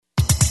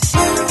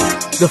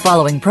The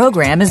following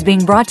program is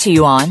being brought to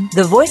you on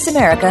the Voice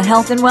America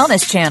Health and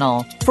Wellness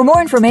Channel. For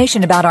more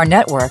information about our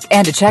network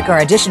and to check our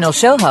additional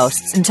show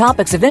hosts and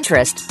topics of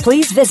interest,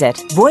 please visit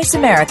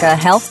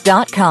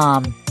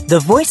voiceamericahealth.com. The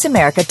Voice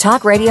America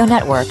Talk Radio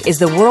Network is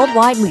the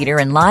worldwide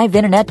leader in live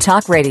Internet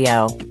talk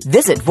radio.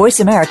 Visit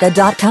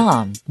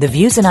voiceamerica.com. The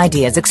views and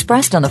ideas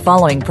expressed on the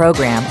following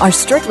program are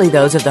strictly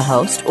those of the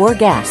host or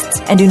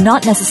guests and do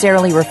not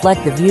necessarily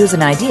reflect the views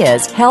and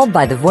ideas held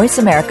by the Voice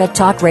America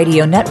Talk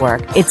Radio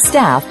Network, its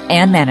staff,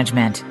 and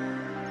management.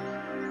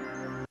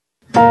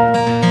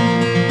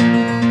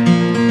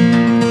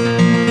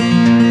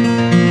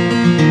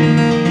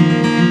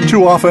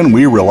 Too often,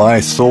 we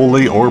rely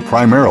solely or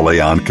primarily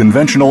on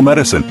conventional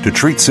medicine to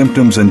treat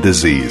symptoms and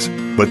disease.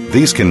 But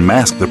these can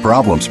mask the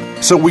problems,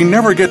 so we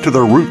never get to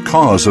the root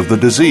cause of the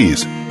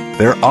disease.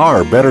 There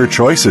are better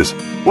choices.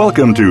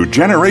 Welcome to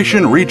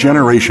Generation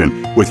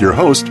Regeneration with your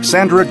host,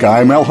 Sandra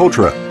Guy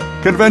Malhotra.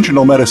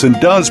 Conventional medicine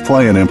does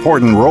play an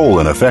important role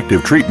in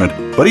effective treatment,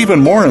 but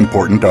even more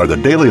important are the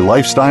daily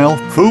lifestyle,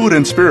 food,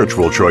 and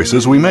spiritual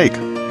choices we make.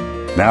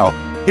 Now,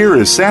 here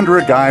is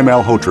Sandra Guy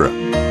Malhotra.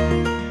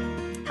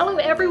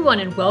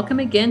 And welcome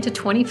again to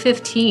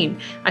 2015.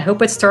 I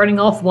hope it's starting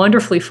off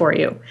wonderfully for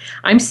you.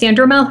 I'm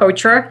Sandra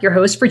Malhotra, your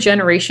host for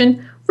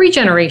Generation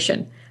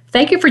Regeneration.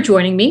 Thank you for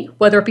joining me,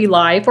 whether it be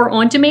live or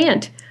on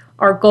demand.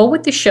 Our goal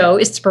with the show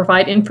is to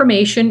provide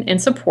information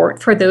and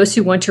support for those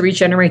who want to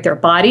regenerate their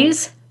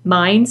bodies,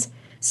 minds,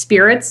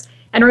 spirits,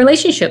 and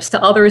relationships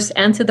to others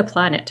and to the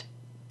planet.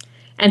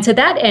 And to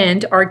that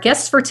end, our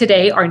guests for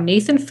today are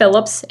Nathan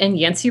Phillips and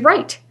Yancy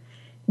Wright.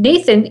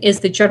 Nathan is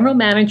the general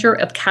manager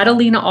of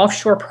Catalina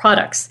Offshore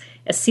Products,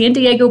 a San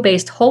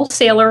Diego-based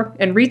wholesaler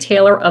and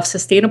retailer of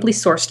sustainably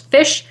sourced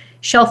fish,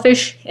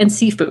 shellfish, and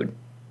seafood.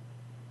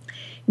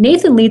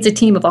 Nathan leads a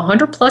team of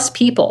 100-plus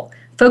people,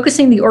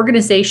 focusing the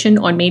organization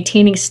on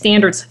maintaining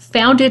standards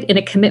founded in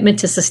a commitment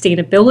to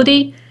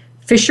sustainability,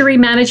 fishery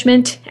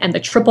management, and the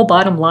triple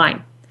bottom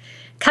line.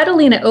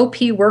 Catalina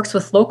OP works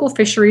with local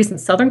fisheries in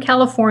Southern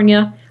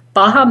California,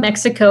 Baja,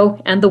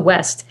 Mexico, and the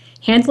West,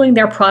 handling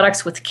their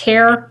products with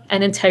care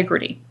and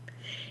integrity.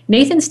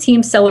 Nathan's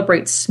team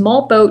celebrates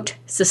small boat,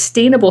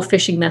 sustainable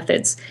fishing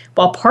methods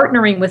while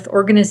partnering with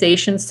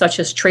organizations such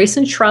as Trace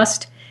and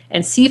Trust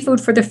and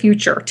Seafood for the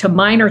Future to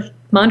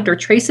monitor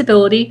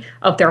traceability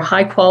of their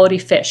high-quality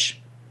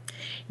fish.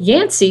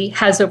 Yancy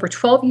has over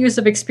 12 years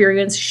of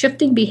experience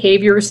shifting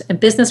behaviors and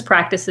business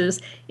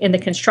practices in the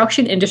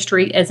construction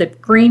industry as a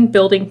green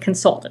building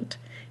consultant,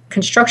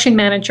 construction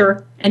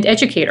manager, and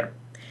educator.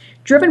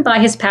 Driven by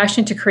his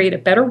passion to create a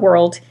better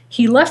world,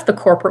 he left the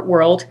corporate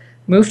world,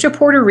 moved to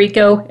Puerto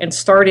Rico, and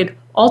started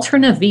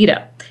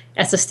Alternavida,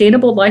 a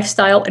sustainable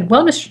lifestyle and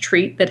wellness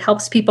retreat that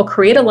helps people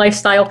create a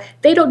lifestyle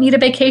they don't need a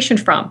vacation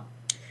from.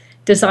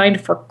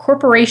 Designed for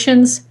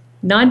corporations,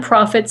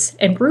 nonprofits,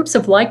 and groups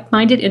of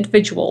like-minded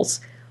individuals,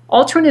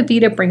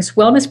 Alternavida brings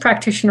wellness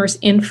practitioners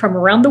in from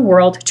around the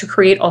world to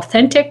create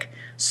authentic,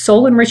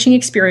 soul-enriching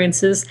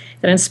experiences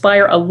that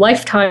inspire a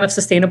lifetime of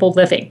sustainable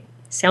living.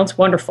 Sounds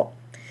wonderful.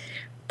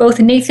 Both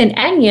Nathan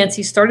and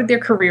Yancy started their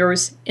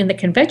careers in the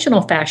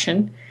conventional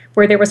fashion,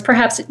 where there was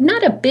perhaps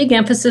not a big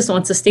emphasis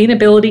on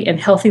sustainability and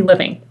healthy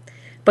living,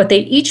 but they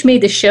each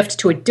made the shift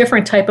to a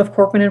different type of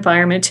corporate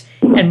environment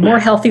and more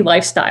healthy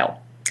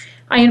lifestyle.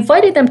 I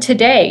invited them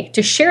today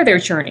to share their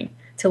journey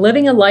to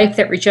living a life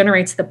that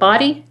regenerates the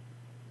body,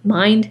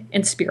 mind,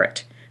 and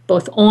spirit,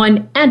 both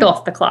on and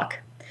off the clock.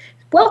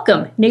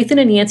 Welcome, Nathan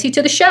and Yancy,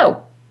 to the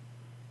show.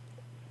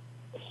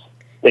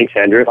 Thanks,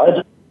 Andrew.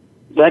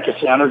 Thank you,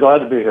 Sandra. Glad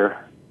to be here.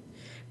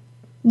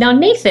 Now,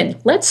 Nathan,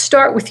 let's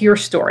start with your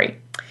story.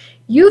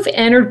 You've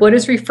entered what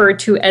is referred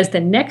to as the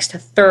next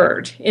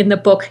third in the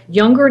book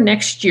Younger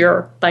Next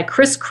Year by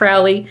Chris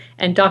Crowley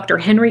and Dr.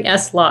 Henry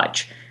S.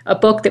 Lodge, a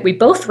book that we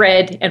both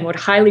read and would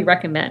highly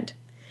recommend.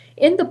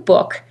 In the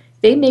book,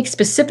 they make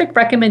specific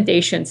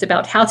recommendations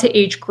about how to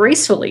age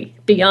gracefully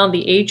beyond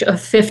the age of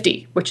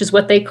 50, which is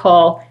what they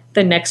call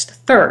the next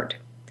third.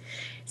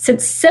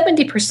 Since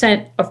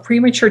 70% of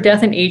premature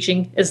death and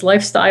aging is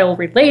lifestyle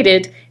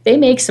related, they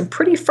make some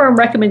pretty firm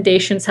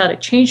recommendations how to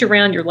change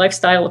around your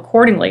lifestyle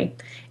accordingly,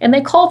 and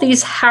they call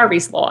these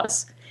Harry's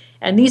Laws.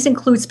 And these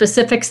include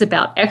specifics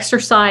about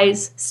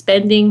exercise,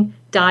 spending,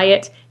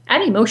 diet,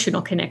 and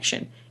emotional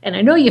connection. And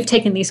I know you've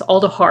taken these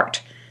all to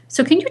heart.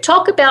 So can you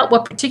talk about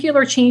what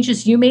particular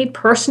changes you made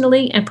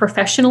personally and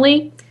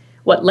professionally,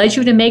 what led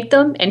you to make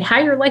them, and how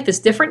your life is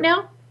different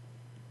now?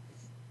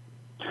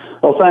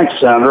 Well, thanks,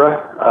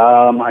 Sandra.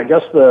 I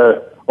guess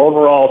the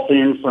overall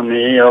theme for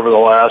me over the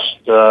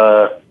last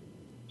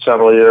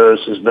several years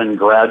has been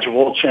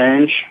gradual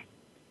change.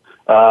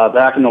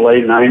 Back in the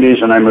late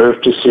 90s when I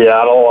moved to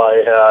Seattle,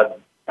 I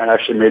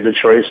actually made the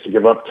choice to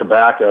give up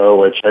tobacco,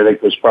 which I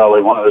think was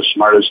probably one of the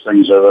smartest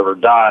things I've ever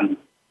done.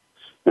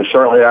 And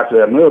shortly after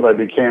that move, I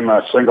became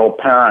a single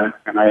parent,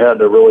 and I had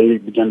to really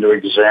begin to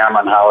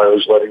examine how I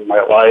was living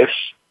my life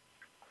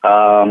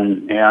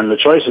and the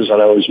choices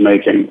that I was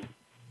making.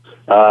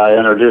 I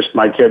introduced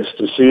my kids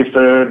to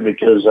seafood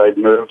because I'd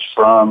moved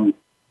from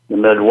the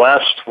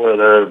Midwest where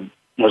there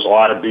was a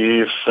lot of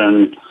beef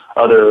and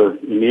other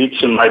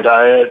meats in my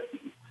diet.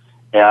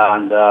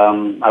 And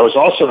I was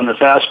also in the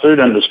fast food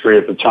industry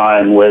at the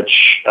time,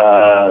 which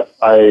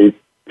I,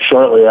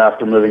 shortly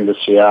after moving to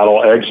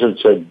Seattle,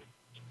 exited.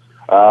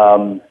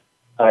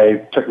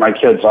 I took my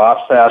kids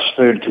off fast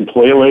food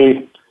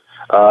completely,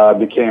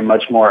 became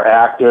much more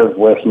active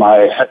with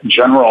my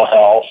general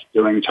health,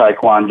 doing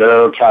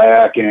taekwondo,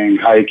 kayaking,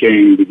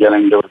 hiking,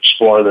 beginning to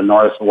explore the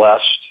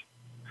Northwest.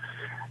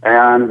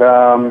 And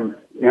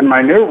in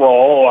my new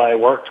role, I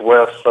worked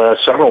with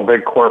several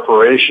big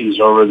corporations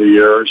over the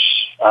years,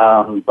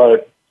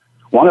 but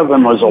one of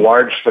them was a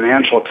large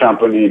financial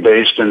company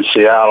based in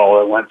Seattle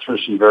that went through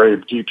some very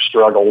deep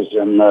struggles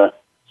in the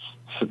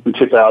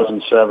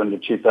 2007 to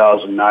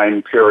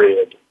 2009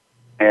 period.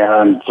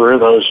 And through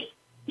those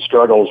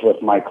struggles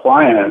with my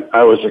client,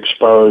 I was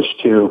exposed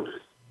to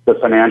the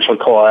financial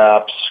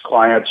collapse,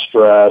 client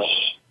stress,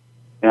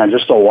 and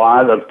just a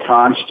lot of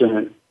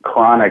constant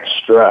chronic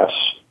stress.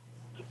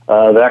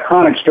 That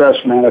chronic stress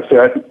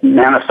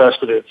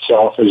manifested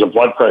itself as a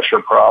blood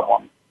pressure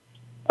problem.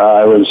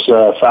 I was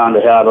found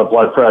to have a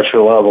blood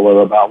pressure level of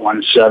about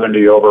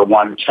 170 over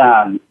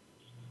 110.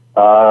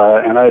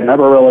 And I'd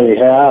never really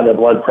had a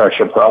blood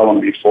pressure problem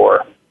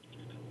before.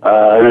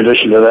 In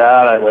addition to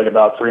that, I weighed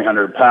about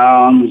 300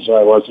 pounds.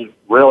 I wasn't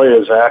really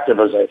as active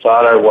as I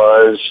thought I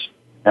was,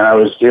 and I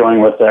was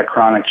dealing with that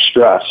chronic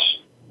stress.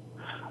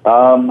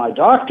 My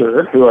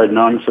doctor, who I'd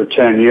known for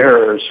 10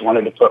 years,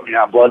 wanted to put me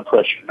on blood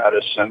pressure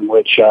medicine,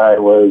 which I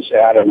was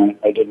adamant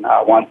I did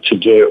not want to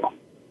do.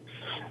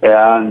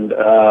 And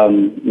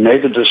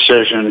made the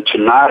decision to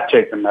not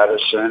take the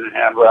medicine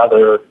and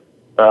rather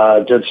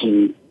did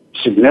some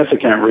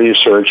significant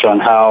research on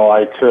how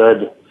I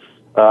could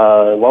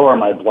lower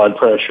my blood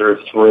pressure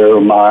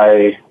through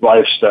my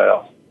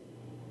lifestyle.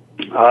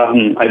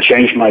 I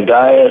changed my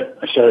diet.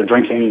 I started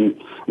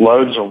drinking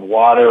loads of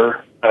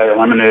water. I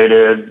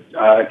eliminated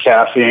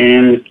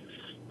caffeine,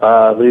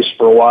 at least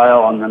for a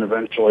while, and then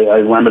eventually I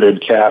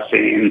limited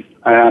caffeine,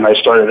 and I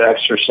started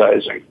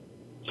exercising.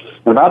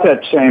 And about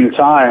that same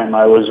time,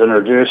 I was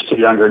introduced to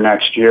Younger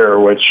Next Year,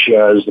 which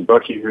is the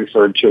book you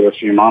referred to a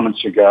few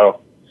moments ago,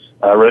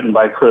 written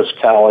by Chris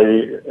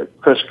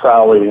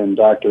Crowley and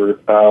Dr.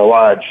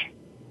 Lodge.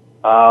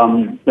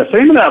 The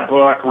theme of that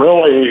book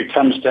really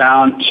comes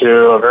down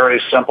to a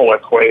very simple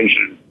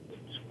equation.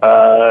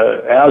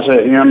 As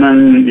a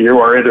human, you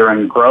are either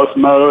in growth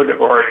mode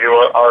or you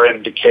are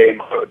in decay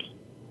mode.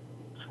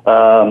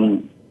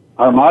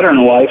 Our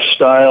modern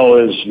lifestyle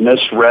is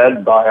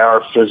misread by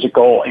our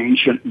physical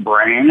ancient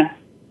brain,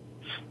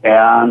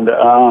 and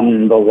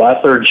the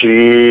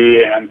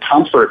lethargy and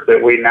comfort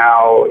that we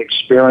now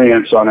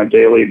experience on a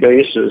daily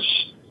basis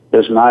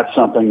is not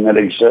something that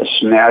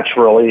exists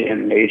naturally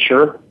in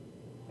nature.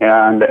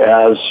 And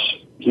as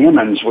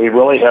humans, we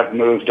really have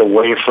moved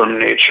away from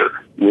nature.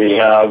 We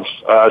have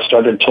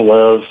started to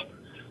live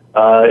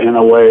in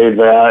a way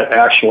that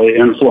actually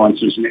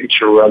influences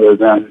nature rather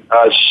than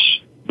us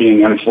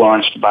being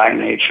influenced by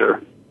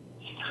nature.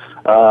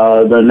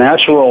 The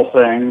natural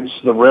things,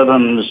 the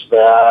rhythms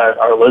that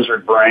our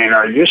lizard brain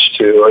are used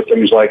to are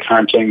things like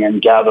hunting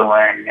and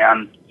gathering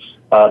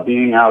and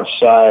being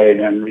outside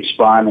and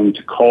responding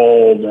to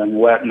cold and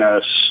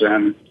wetness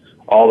and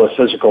all the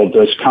physical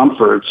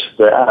discomforts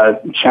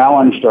that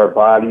challenged our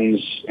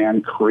bodies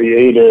and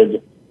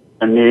created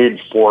a need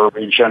for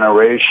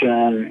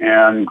regeneration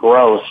and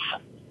growth,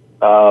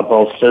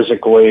 both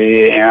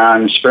physically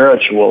and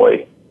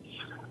spiritually.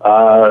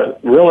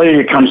 Really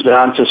it comes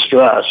down to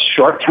stress.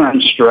 Short-term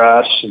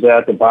stress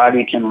that the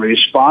body can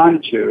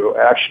respond to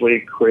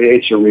actually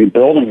creates a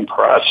rebuilding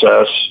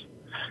process,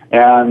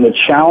 and the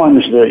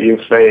challenge that you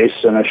face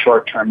in a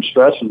short-term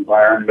stress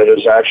environment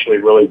is actually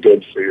really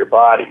good for your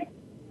body.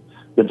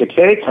 The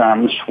decay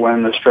comes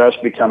when the stress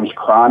becomes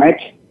chronic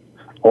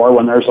or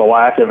when there's a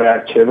lack of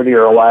activity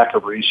or a lack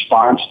of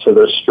response to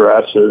the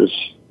stresses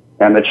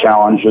and the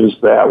challenges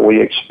that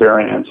we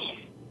experience.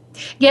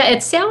 Yeah,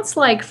 it sounds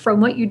like from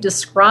what you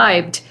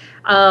described,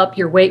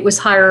 your weight was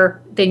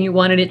higher than you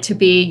wanted it to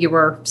be. You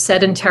were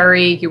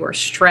sedentary. You were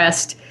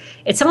stressed.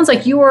 It sounds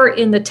like you were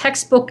in the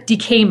textbook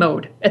decay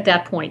mode at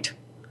that point.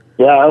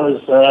 Yeah, I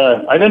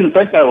was. I didn't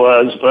think I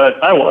was,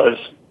 but I was.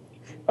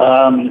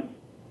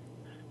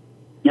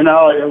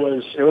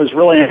 It was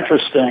really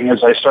interesting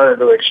as I started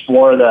to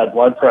explore that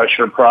blood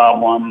pressure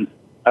problem,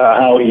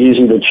 how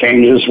easy the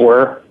changes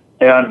were.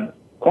 And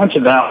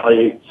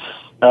coincidentally,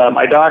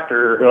 my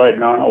doctor, who I'd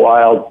known a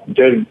while,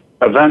 did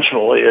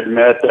eventually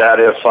admit that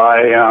if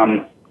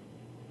I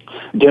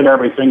did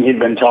everything he'd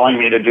been telling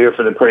me to do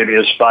for the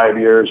previous 5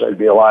 years, I'd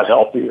be a lot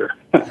healthier.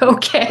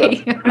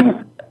 Okay.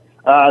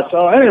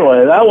 So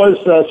anyway, that was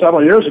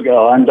several years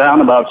ago. I'm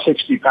down about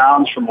 60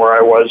 pounds from where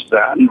I was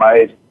then.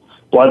 My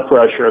blood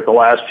pressure at the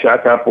last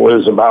checkup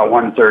was about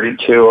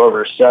 132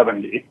 over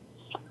 70.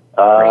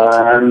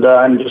 And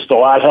I'm just a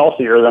lot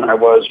healthier than I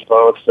was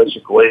both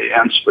physically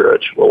and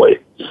spiritually.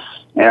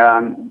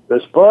 And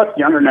this book,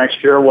 Younger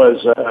Next Year,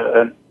 was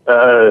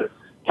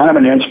kind kind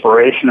of an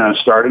inspiration and a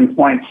starting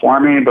point for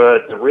me,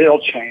 but the real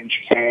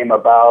change came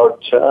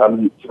about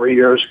 3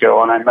 years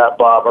ago when I met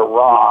Baba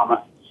Ram,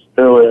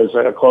 who is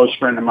a close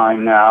friend of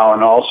mine now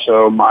and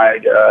also my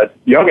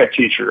yoga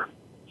teacher.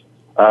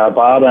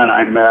 Baba and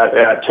I met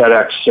at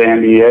TEDx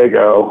San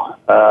Diego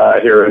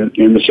here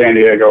in the San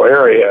Diego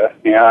area,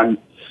 and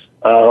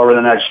over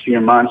the next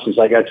few months as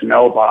I got to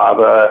know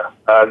Baba,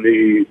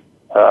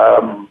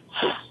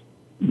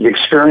 the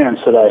experience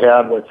that I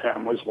had with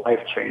him was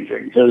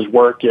life-changing. His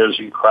work is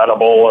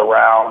incredible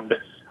around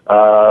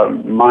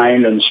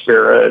mind and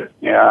spirit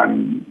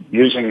and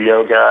using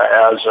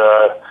yoga as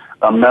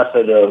a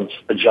method of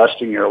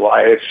adjusting your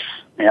life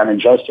and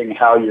adjusting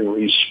how you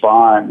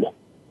respond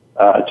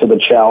to the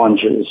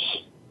challenges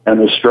and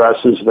the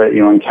stresses that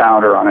you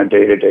encounter on a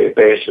day-to-day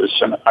basis.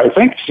 And I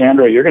think,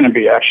 Sandra, you're going to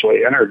be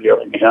actually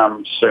interviewing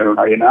him soon,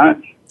 are you not?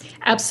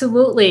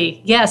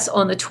 Absolutely. Yes.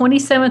 On the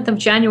 27th of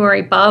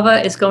January,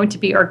 Baba is going to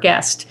be our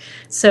guest.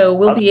 So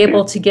we'll be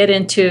able to get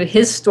into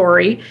his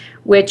story,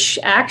 which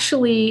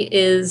actually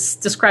is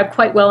described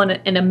quite well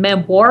in a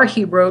memoir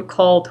he wrote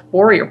called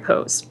Warrior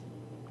Pose.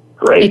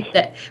 Great.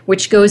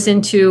 Which goes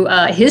into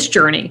his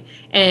journey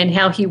and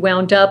how he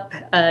wound up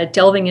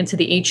delving into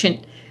the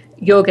ancient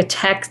yoga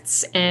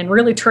texts and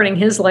really turning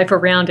his life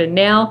around. And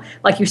now,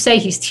 like you say,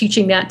 he's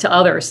teaching that to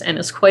others, and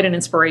it's quite an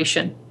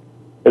inspiration.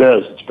 It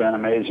is. It's been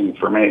amazing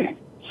for me.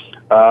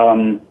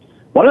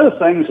 One of the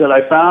things that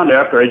I found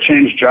after I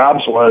changed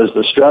jobs was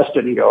the stress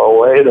didn't go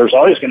away. There's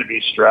always going to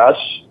be stress,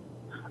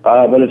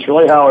 but it's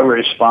really how I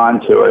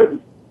respond to it.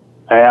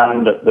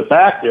 And the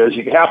fact is,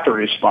 you have to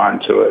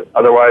respond to it.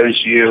 Otherwise,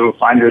 you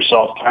find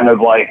yourself kind of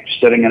like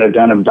sitting in a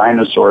den of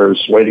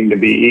dinosaurs waiting to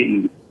be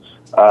eaten.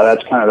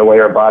 That's kind of the way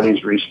our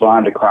bodies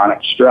respond to chronic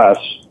stress.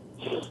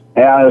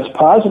 And it's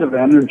positive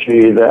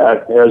energy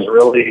that has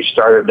really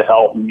started to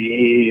help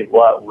me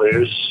let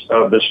loose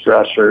of the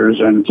stressors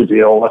and to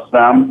deal with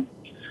them.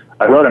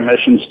 I wrote a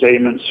mission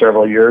statement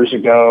several years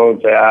ago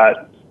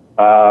that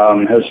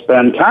has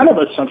been kind of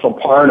a central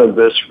part of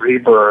this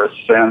rebirth,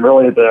 and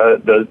really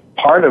the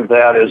part of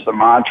that is the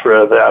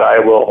mantra that I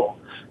will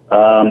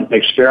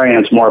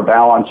experience more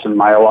balance in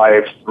my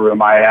life through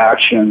my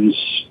actions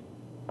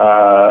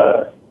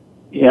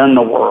in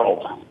the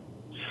world.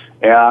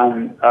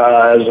 And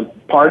as a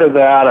part of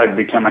that, I've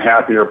become a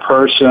happier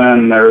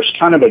person. There's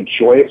kind of a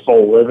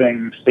joyful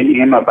living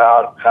theme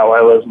about how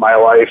I live my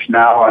life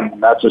now, and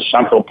that's a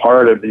central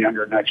part of the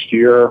Younger Next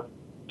Year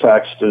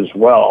text as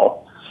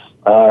well.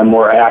 I'm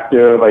more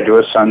active. I do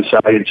a sun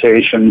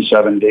salutation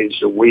 7 days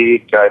a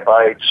week. I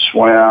bike,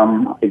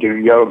 swim. I do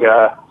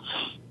yoga.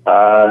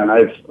 And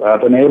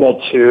I've been able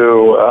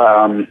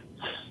to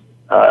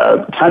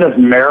kind of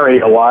marry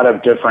a lot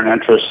of different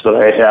interests that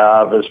I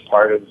have as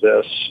part of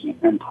this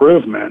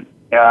improvement.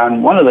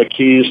 And one of the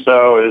keys,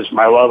 though, is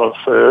my love of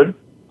food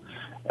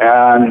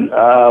and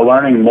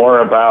learning more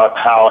about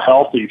how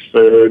healthy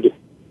food,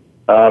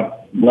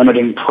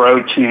 limiting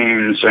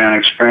proteins and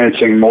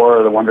experiencing more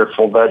of the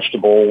wonderful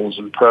vegetables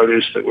and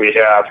produce that we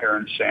have here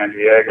in San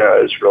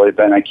Diego has really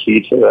been a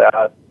key to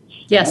that.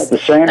 Yes, at the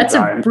same that's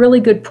time, a really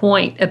good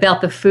point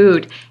about the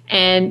food,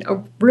 and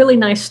a really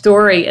nice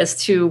story as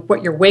to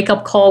what your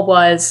wake-up call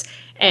was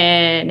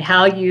and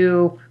how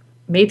you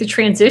made the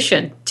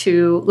transition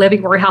to living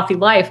a more healthy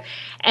life.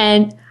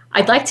 And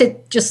I'd like to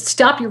just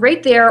stop you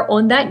right there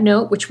on that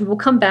note, which we will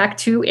come back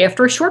to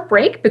after a short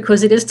break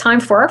because it is time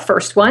for our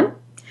first one.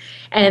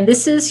 And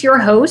this is your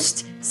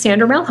host,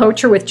 Sandra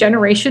Malhotra with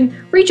Generation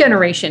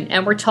Regeneration.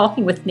 And we're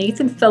talking with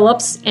Nathan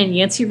Phillips and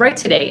Yancy Wright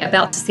today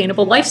about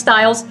sustainable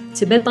lifestyles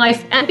to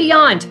midlife and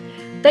beyond.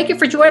 Thank you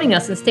for joining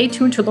us, and stay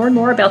tuned to learn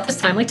more about this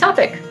timely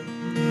topic.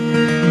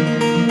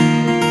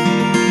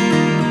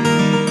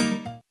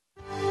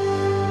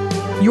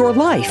 Your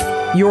life,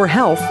 your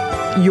health,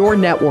 your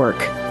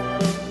network.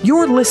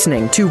 You're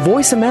listening to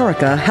Voice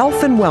America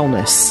Health and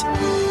Wellness.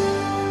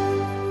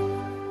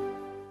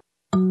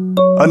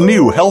 A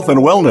new health and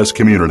wellness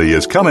community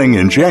is coming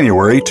in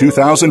January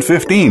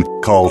 2015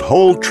 called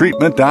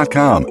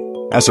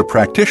WholeTreatment.com. As a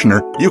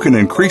practitioner, you can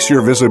increase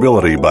your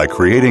visibility by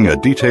creating a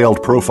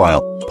detailed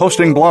profile,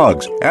 posting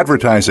blogs,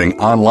 advertising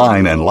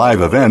online and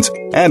live events,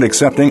 and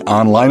accepting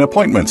online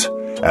appointments.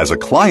 As a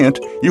client,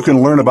 you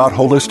can learn about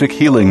holistic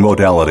healing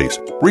modalities,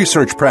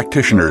 research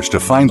practitioners to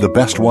find the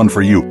best one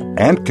for you,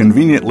 and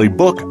conveniently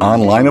book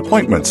online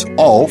appointments,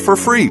 all for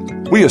free.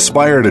 We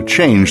aspire to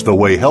change the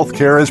way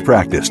healthcare is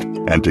practiced,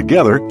 and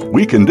together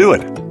we can do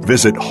it.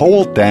 Visit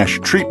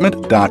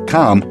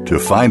whole-treatment.com to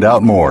find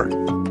out more.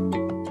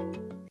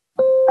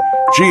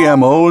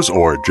 GMOs,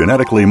 or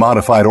genetically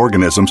modified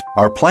organisms,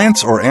 are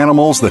plants or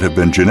animals that have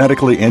been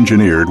genetically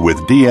engineered with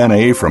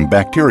DNA from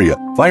bacteria,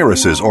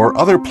 viruses, or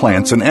other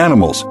plants and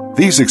animals.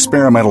 These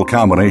experimental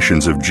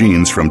combinations of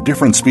genes from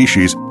different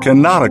species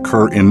cannot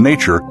occur in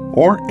nature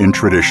or in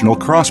traditional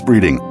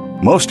crossbreeding.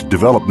 Most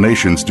developed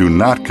nations do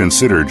not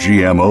consider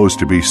GMOs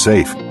to be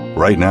safe.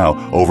 Right now,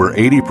 over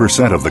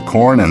 80% of the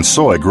corn and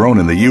soy grown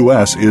in the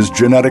U.S. is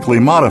genetically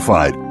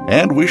modified,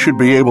 and we should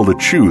be able to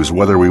choose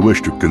whether we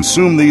wish to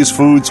consume these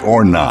foods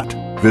or not.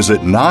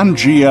 visit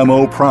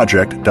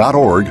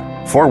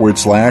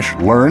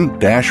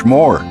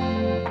nongmoproject.org/learn-more.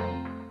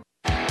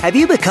 Have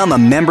you become a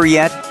member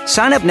yet?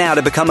 Sign up now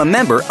to become a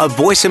member of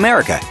Voice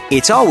America.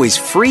 It's always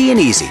free and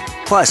easy.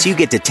 Plus, you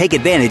get to take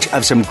advantage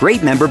of some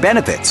great member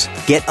benefits.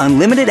 Get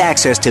unlimited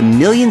access to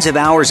millions of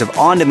hours of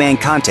on-demand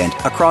content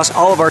across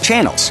all of our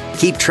channels.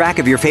 Keep track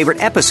of your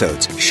favorite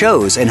episodes,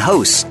 shows, and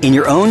hosts in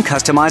your own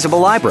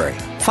customizable library.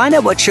 Find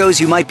out what shows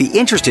you might be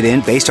interested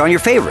in based on your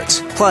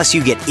favorites. Plus,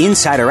 you get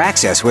insider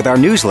access with our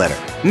newsletter.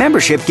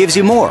 Membership gives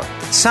you more.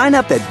 Sign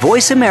up at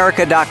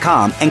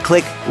voiceamerica.com and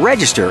click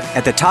Register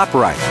at the top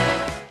right.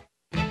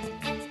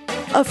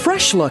 A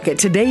fresh look at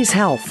today's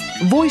health.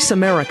 Voice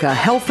America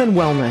Health and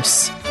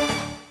Wellness.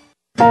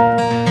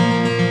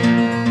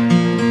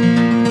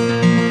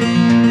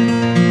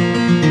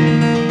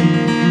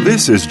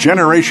 This is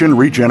Generation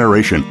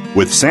Regeneration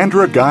with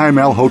Sandra Guy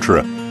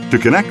Malhotra. To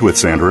connect with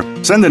Sandra,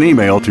 send an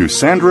email to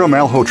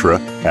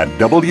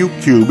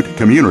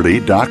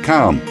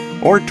sandramalhotra@wcubedcommunity.com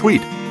or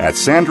tweet at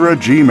Sandra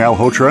G.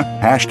 Malhotra,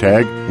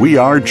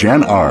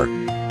 #WeAreGenR.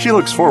 She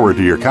looks forward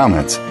to your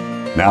comments.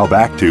 Now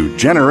back to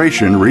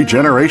Generation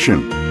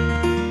Regeneration.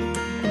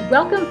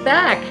 Welcome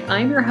back.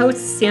 I'm your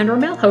host, Sandra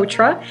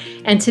Malhotra,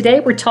 and today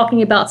we're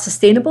talking about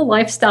sustainable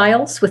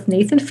lifestyles with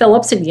Nathan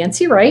Phillips and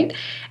Yancy Wright.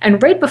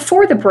 And right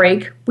before the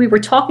break, we were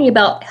talking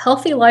about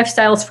healthy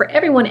lifestyles for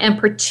everyone, and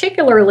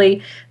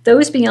particularly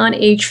those beyond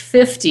age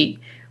 50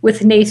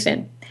 with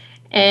Nathan.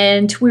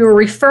 And we were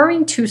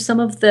referring to some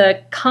of the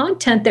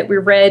content that we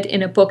read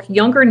in a book,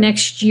 Younger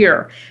Next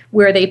Year,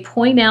 where they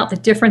point out the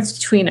difference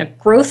between a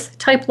growth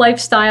type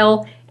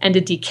lifestyle and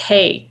a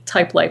decay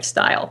type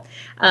lifestyle.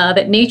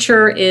 That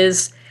nature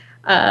is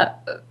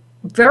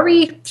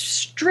very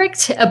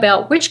strict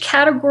about which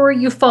category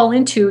you fall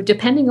into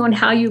depending on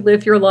how you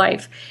live your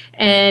life.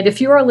 And if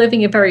you are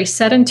living a very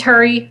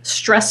sedentary,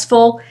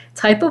 stressful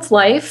type of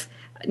life,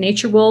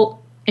 nature will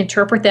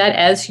interpret that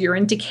as you're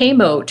in decay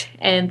mode,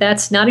 and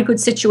that's not a good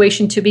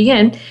situation to be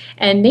in.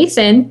 And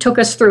Nathan took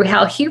us through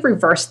how he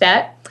reversed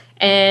that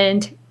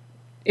and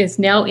is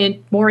now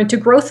more into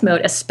growth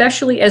mode,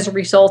 especially as a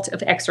result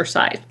of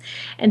exercise.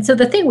 And so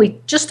the thing we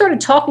just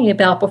started talking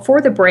about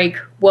before the break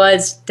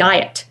was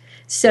diet.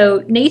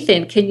 So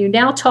Nathan, can you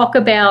now talk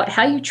about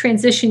how you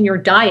transition your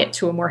diet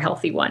to a more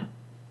healthy one?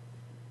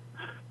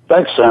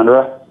 Thanks,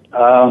 Sandra.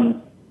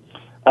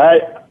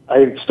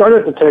 I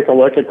started to take a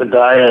look at the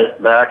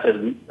diet back as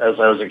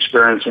I was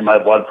experiencing my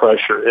blood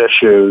pressure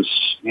issues.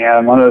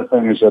 And one of the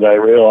things that I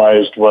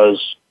realized was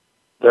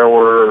there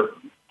were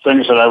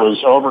things that I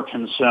was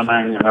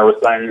over-consuming, and there were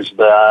things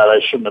that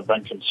I shouldn't have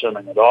been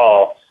consuming at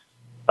all.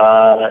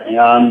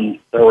 And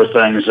there were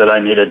things that I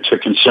needed to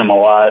consume a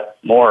lot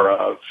more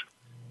of.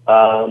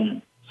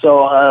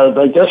 So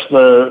I guess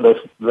the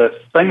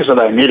things that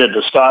I needed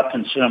to stop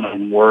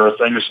consuming were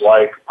things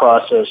like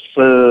processed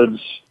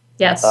foods,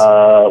 yes,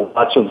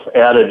 lots of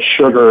added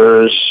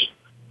sugars,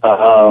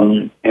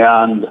 and,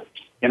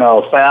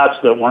 fats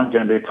that weren't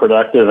going to be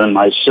productive in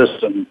my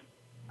system.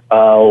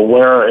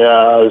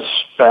 Whereas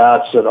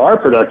fats that are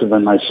productive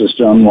in my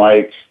system,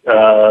 like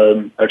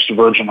extra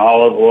virgin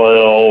olive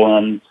oil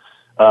and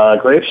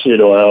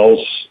grapeseed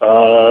oils,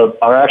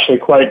 are actually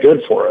quite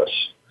good for us.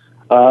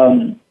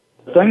 The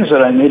things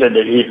that I needed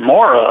to eat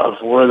more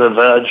of were the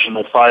veg and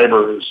the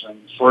fibers and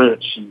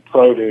fruits and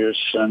produce,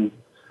 and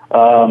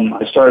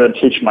I started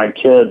to teach my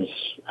kids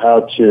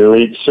how to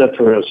eat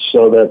citrus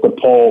so that the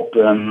pulp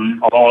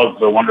and all of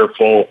the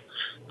wonderful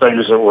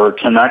things that were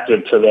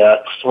connected to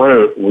that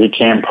fruit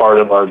became part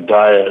of our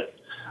diet.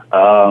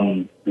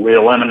 We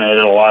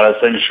eliminated a lot of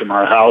things from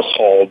our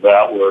household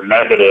that were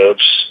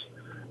negatives,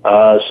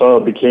 so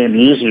it became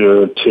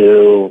easier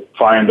to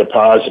find the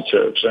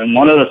positives. And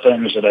one of the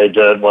things that I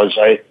did was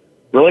I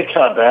really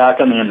cut back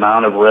on the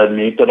amount of red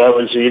meat that I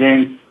was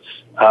eating.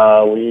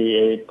 We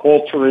ate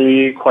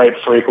poultry quite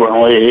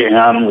frequently,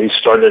 and we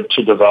started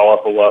to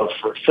develop a love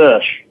for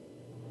fish.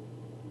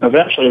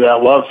 Eventually,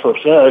 that love for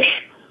fish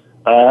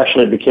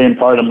actually became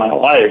part of my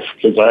life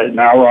because I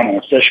now run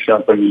a fish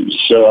company.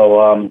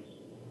 So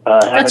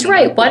that's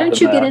right. Why don't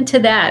you get into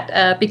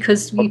that?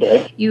 Because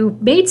you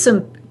made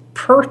some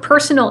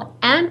personal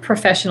and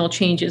professional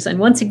changes, and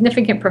one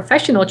significant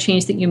professional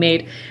change that you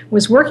made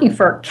was working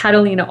for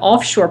Catalina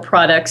Offshore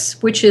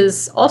Products, which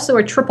is also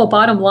a triple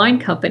bottom line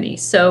company.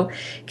 So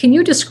can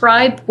you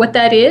describe what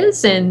that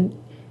is and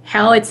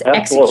how it's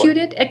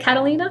executed at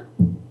Catalina?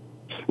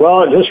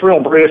 Well, just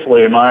real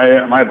briefly,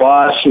 my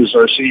boss, who's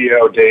our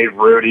CEO, Dave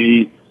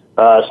Rudy,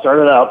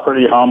 started out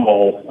pretty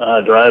humble,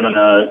 driving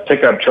a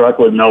pickup truck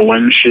with no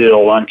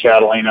windshield on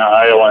Catalina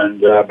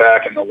Island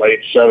back in the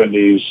late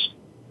 70s,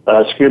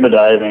 scuba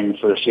diving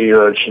for sea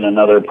urchin and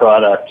other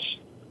products.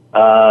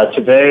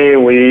 Today,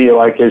 we,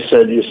 like you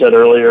said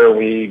earlier,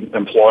 we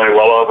employ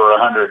well over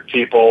 100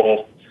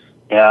 people,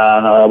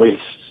 and we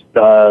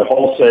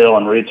wholesale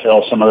and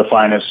retail some of the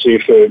finest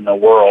seafood in the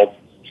world.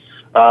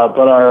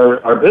 But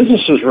our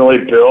business is really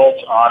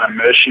built on a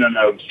mission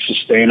of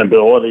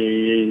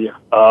sustainability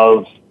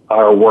of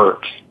our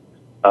work.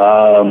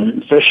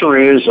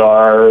 Fisheries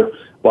are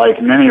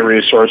like many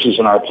resources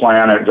on our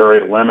planet,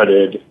 very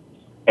limited.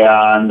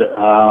 And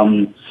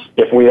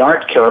if we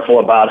aren't careful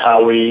about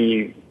how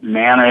we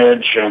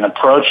manage and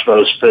approach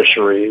those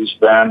fisheries,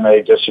 then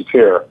they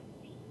disappear.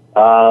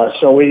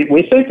 So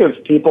we think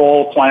of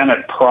people,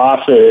 planet,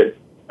 profit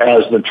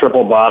as the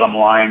triple bottom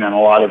line in a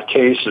lot of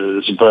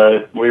cases,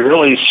 but we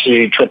really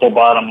see triple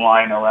bottom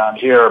line around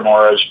here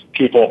more as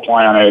people,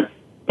 planet,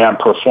 and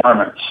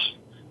performance,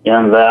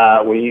 in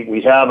that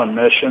we have a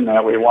mission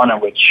that we want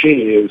to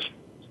achieve,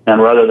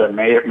 and rather than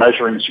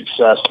measuring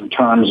success in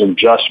terms of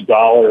just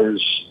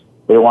dollars,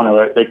 we want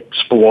to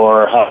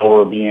explore how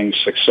we're being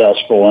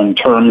successful in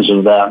terms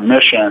of that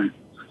mission.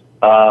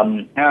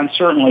 And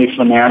certainly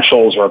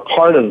financials are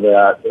part of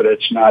that, but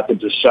it's not the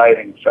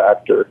deciding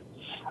factor.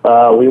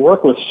 We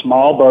work with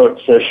small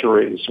boat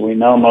fisheries. We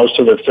know most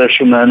of the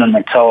fishermen and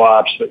the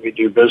co-ops that we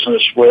do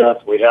business with.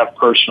 We have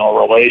personal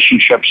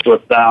relationships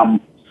with them.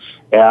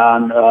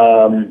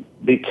 And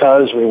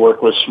because we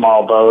work with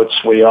small boats,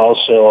 we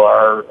also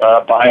are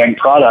buying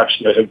products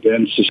that have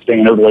been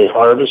sustainably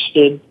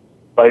harvested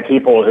by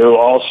people who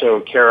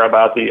also care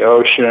about the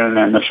ocean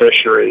and the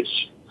fisheries.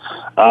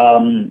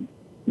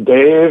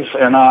 Dave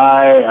and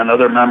I and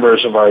other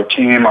members of our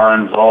team are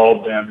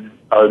involved in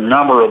a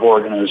number of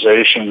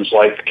organizations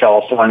like the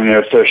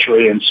California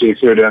Fishery and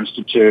Seafood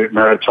Institute,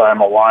 Maritime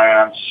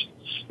Alliance,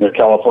 the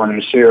California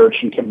Sea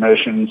Urchin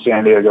Commission,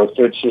 San Diego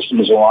Food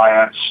Systems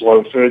Alliance,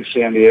 Slow Food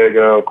San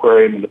Diego,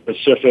 Aquarium of the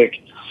Pacific,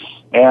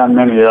 and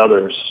many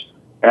others.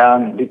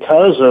 And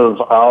because of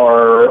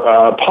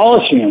our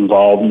policy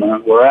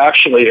involvement, we're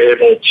actually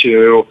able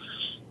to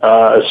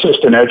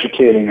assist in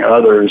educating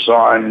others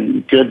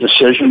on good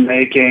decision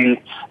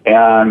making,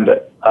 and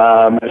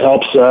it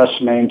helps us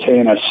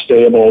maintain a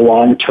stable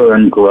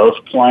long-term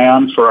growth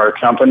plan for our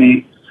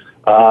company,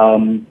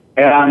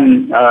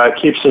 and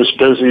keeps us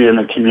busy in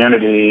the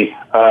community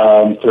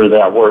through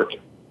that work.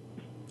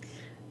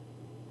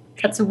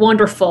 That's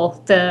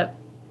wonderful, the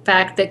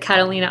fact that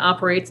Catalina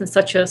operates in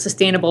such a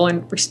sustainable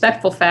and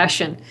respectful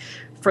fashion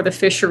for the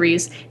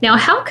fisheries. Now,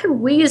 how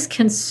can we as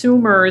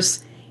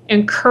consumers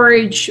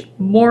encourage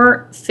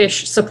more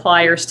fish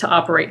suppliers to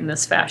operate in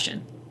this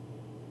fashion?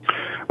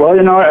 Well,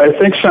 I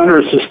think,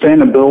 Senator,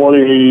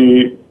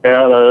 sustainability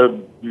at a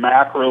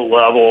macro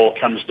level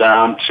comes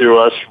down to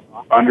us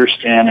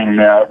understanding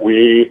that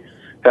we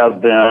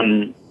have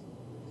been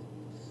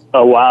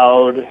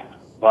allowed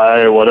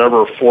by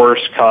whatever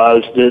force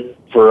caused it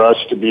for us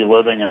to be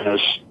living in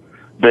this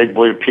big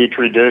blue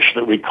petri dish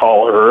that we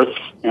call Earth,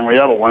 and we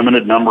have a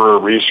limited number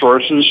of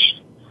resources.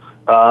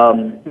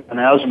 And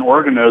as an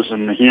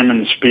organism, the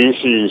human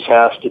species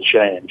has to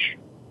change.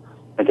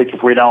 I think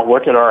if we don't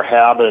look at our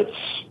habits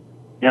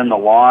in the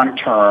long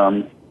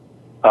term,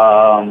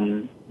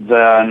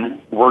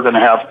 then we're going to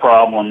have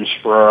problems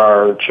for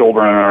our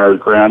children and our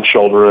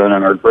grandchildren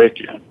and our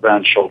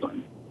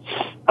great-grandchildren.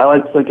 I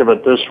like to think of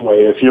it this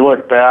way. If you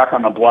look back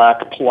on the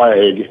Black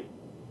Plague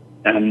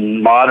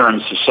in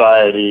modern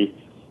society,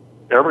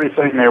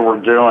 everything they were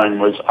doing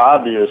was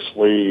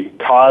obviously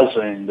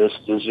causing this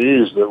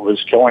disease that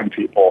was killing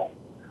people.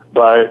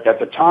 But at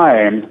the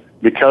time,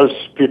 because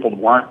people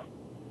weren't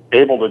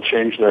able to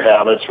change their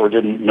habits or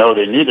didn't know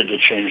they needed to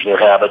change their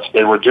habits,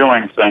 they were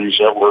doing things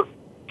that were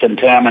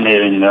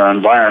contaminating their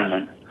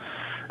environment.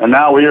 And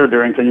now we are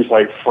doing things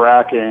like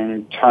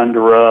fracking,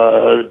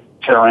 tundra,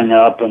 tearing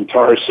up and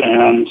tar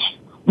sands,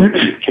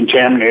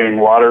 contaminating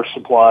water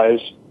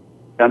supplies.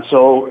 And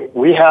so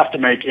we have to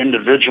make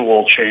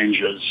individual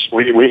changes.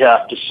 We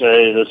have to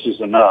say this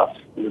is enough.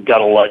 We've got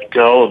to let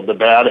go of the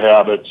bad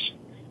habits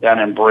and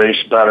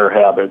embrace better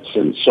habits.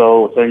 And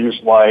so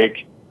things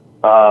like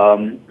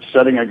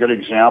setting a good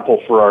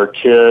example for our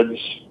kids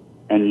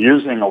and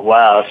using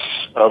less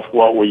of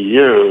what we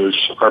use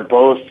are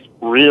both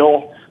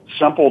real,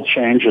 simple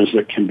changes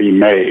that can be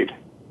made.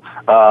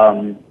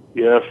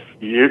 If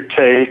you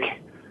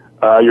take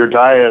your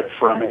diet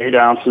from 8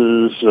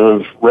 ounces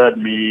of red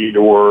meat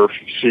or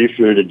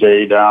seafood a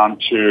day down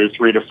to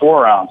 3 to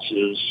 4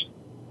 ounces,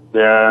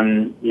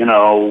 then,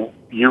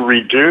 you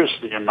reduce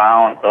the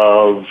amount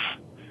of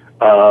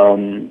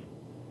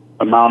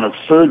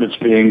food that's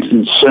being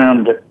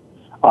consumed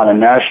on a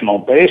national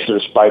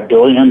basis by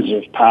billions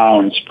of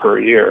pounds per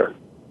year.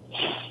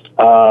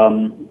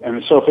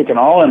 And so if we can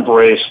all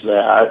embrace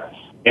that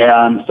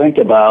and think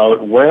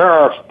about where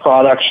our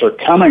products are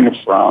coming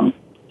from,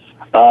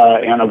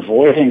 and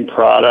avoiding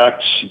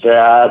products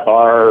that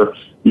are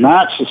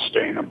not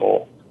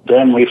sustainable,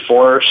 then we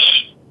force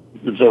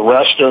the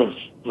rest of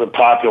the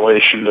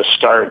population to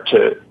start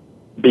to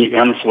be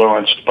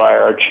influenced by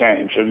our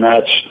change. And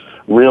that's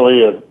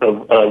really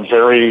a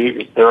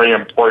very, very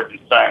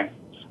important thing.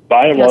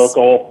 Buy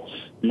local,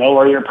 know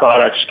where your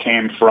products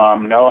came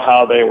from, know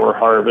how they were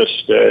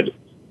harvested,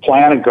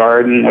 plant a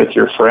garden with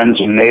your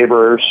friends and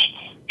neighbors,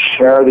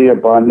 share the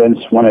abundance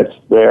when it's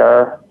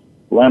there,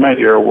 limit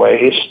your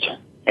waste,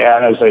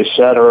 and as I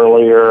said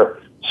earlier,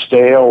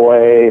 stay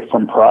away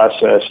from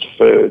processed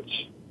foods.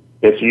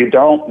 If you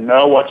don't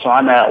know what's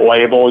on that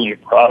label, you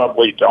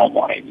probably don't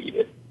want to eat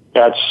it.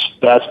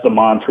 That's the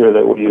mantra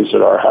that we use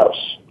at our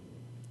house.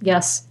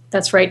 Yes,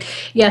 that's right.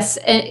 Yes,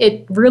 and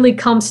it really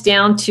comes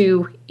down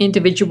to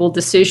individual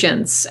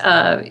decisions.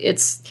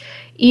 It's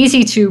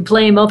easy to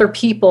blame other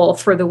people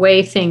for the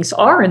way things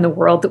are in the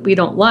world that we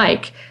don't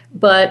like,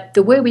 but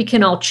the way we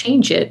can all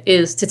change it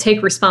is to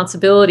take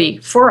responsibility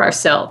for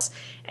ourselves.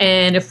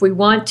 And if we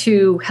want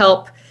to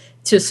help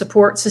to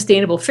support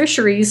sustainable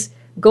fisheries,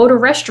 go to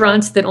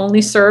restaurants that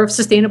only serve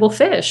sustainable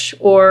fish.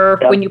 Or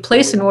when you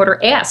place an order,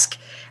 ask,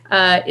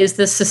 is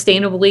this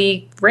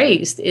sustainably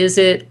raised? Is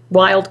it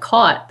wild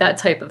caught? That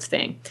type of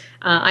thing.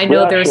 I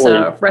know there's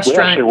a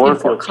restaurant in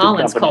Fort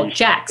Collins called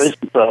Jack's. Fish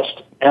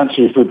Trust and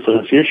Seafood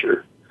for the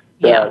Future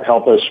that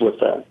help us with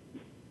that.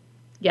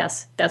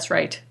 Yes, that's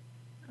right.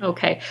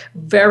 Okay,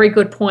 very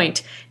good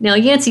point. Now,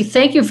 Yancy,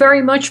 thank you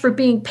very much for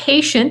being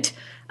patient.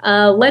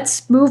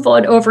 Let's move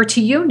on over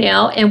to you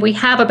now, and we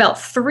have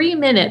about 3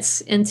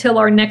 minutes until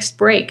our next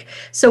break.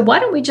 So why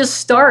don't we just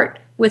start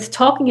with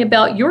talking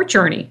about your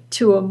journey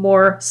to a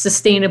more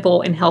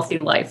sustainable and healthy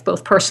life,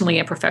 both personally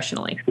and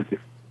professionally?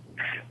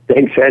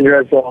 Thanks,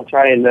 Sandra. So I'll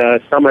try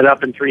and sum it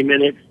up in 3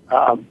 minutes.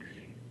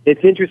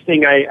 It's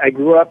interesting. I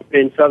grew up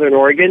in Southern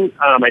Oregon.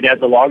 My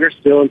dad's a logger,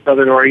 still in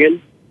Southern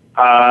Oregon.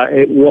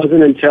 It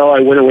wasn't until I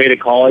went away to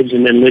college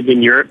and then lived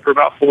in Europe for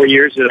about 4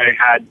 years that I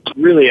had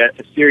really a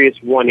serious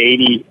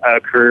 180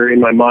 occur in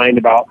my mind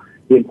about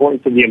the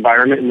importance of the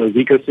environment and those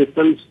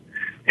ecosystems.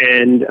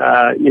 And,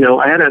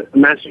 I had a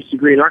master's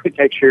degree in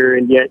architecture,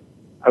 and yet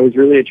I was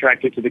really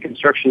attracted to the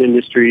construction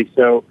industry.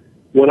 So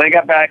when I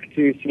got back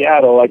to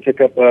Seattle, I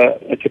took up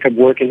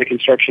work in the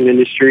construction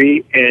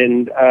industry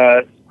and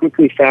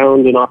quickly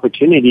found an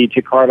opportunity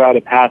to carve out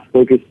a path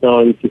focused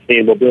on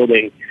sustainable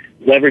building,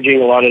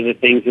 leveraging a lot of the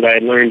things that I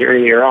had learned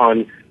earlier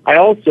on. I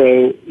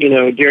also,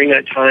 during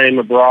that time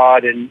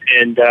abroad and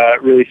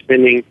really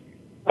spending,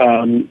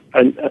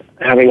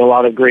 having a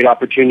lot of great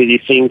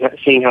opportunities, seeing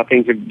how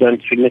things are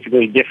done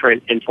significantly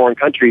different in foreign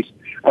countries,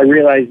 I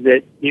realized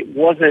that it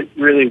wasn't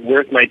really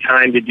worth my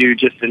time to do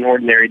just an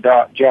ordinary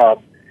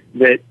job.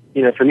 That,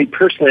 for me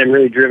personally, I'm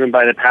really driven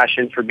by the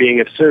passion for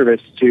being of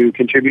service to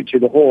contribute to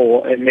the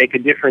whole and make a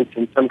difference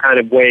in some kind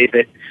of way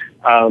that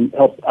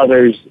helps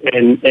others.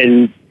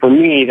 And for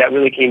me, that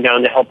really came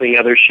down to helping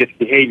others shift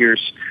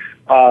behaviors.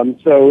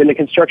 So in the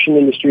construction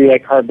industry, I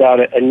carved out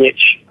a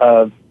niche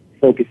of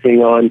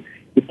focusing on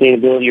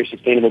sustainability or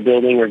sustainable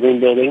building or green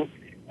building,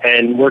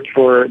 and worked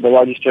for the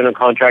largest general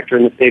contractor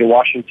in the state of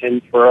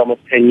Washington for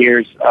almost 10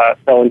 years,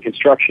 selling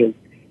construction,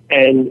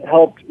 and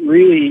helped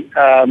really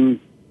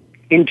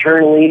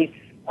internally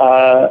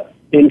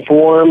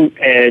inform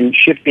and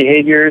shift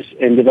behaviors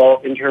and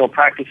develop internal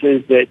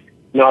practices that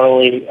not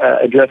only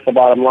address the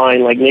bottom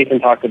line, like Nathan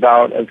talked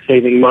about, of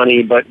saving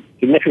money, but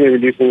significantly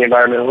reducing the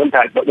environmental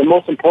impact. But the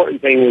most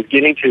important thing was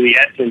getting to the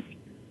essence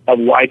of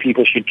why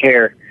people should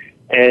care.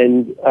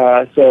 And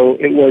so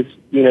it was,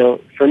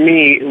 for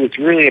me, it was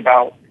really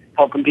about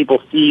helping people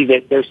see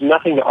that there's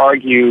nothing to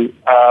argue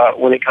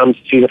when it comes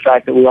to the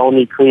fact that we all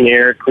need clean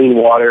air, clean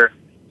water,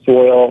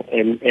 soil,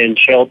 and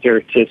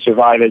shelter to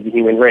survive as a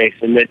human race.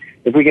 And that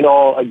if we can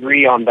all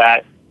agree on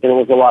that, then it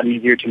was a lot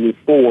easier to move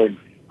forward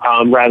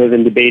rather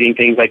than debating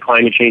things like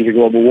climate change or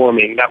global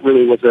warming. That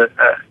really was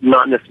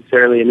not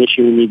necessarily an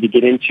issue we need to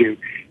get into.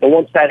 And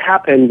once that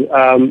happened,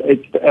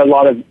 a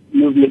lot of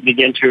movement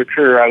began to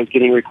occur. I was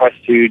getting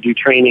requests to do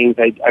trainings.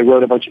 I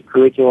wrote a bunch of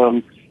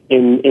curriculum.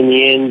 In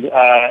the end,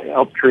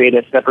 helped create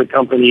a separate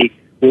company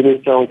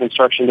within Stone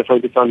Construction to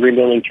focus on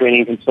rebuilding,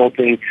 training,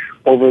 consulting.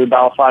 Over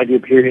about a 5-year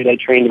period, I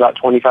trained about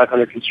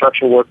 2,500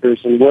 construction workers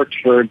and worked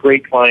for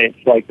great clients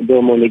like the Bill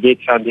and Melinda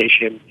Gates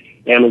Foundation,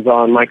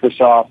 Amazon,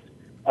 Microsoft,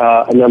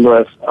 a number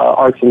of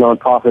arts and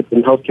nonprofits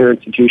and healthcare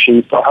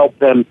institutions to help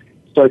them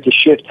start to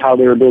shift how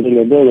they were building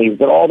their buildings.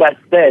 But all that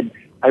said,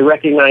 I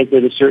recognized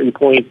at a certain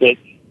point that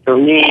for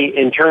me,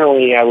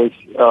 internally, I was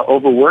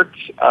overworked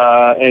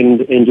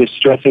and just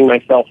stressing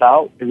myself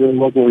out. It really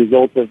wasn't a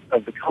result of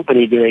the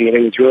company doing it. It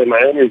was really my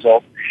own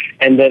result.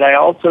 And that I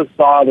also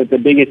saw that the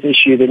biggest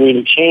issue that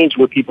needed change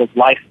were people's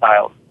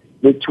lifestyles.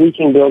 That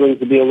tweaking buildings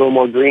to be a little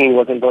more green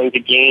wasn't going to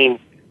gain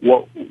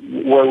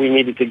where we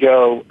needed to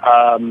go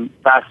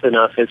fast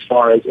enough as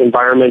far as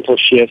environmental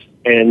shifts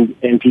and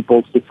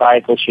people's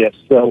societal shifts.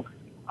 So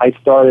I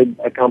started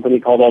a company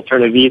called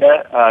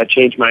Alternavida,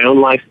 changed my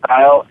own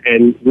lifestyle,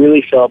 and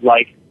really felt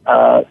like,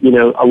 I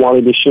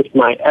wanted to shift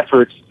my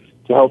efforts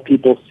to help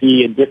people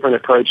see a different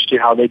approach to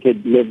how they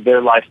could live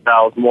their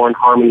lifestyles more in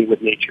harmony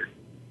with nature.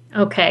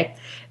 Okay,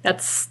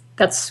 that's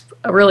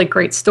a really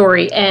great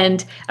story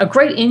and a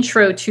great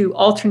intro to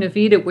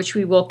Alternavida, which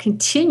we will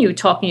continue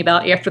talking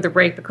about after the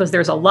break because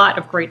there's a lot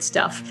of great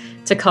stuff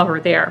to cover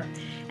there.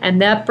 And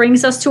that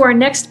brings us to our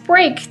next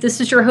break. This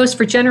is your host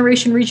for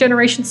Generation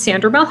Regeneration,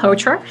 Sandra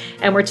Malhotra,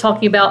 and we're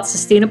talking about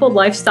sustainable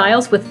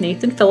lifestyles with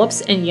Nathan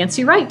Phillips and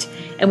Yancy Wright.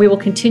 And we will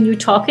continue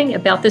talking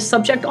about this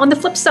subject on the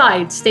flip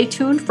side. Stay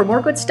tuned for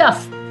more good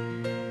stuff.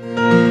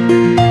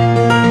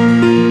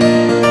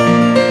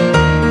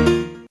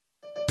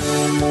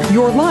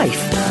 Your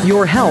life,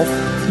 your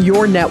health,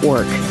 your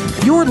network.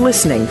 You're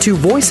listening to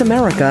Voice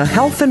America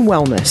Health and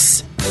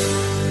Wellness.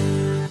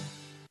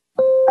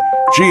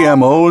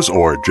 GMOs,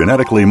 or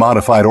genetically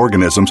modified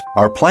organisms,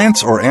 are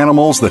plants or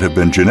animals that have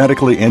been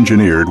genetically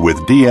engineered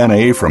with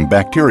DNA from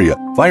bacteria,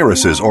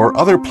 viruses, or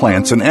other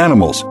plants and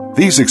animals.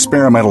 These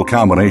experimental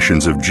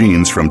combinations of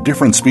genes from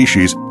different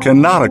species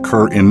cannot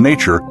occur in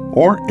nature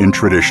or in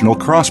traditional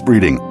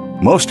crossbreeding.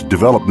 Most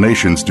developed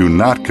nations do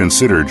not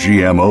consider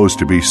GMOs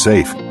to be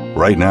safe.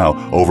 Right now,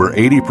 over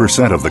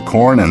 80% of the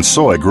corn and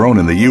soy grown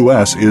in the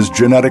U.S. is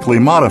genetically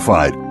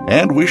modified,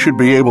 and we should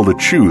be able to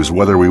choose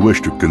whether we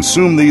wish to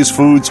consume these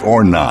foods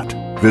or not.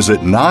 Visit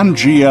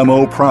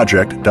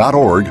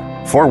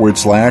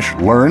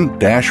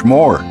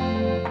nongmoproject.org/learn-more.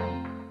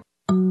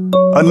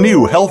 A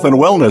new health and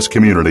wellness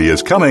community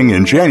is coming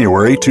in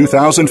January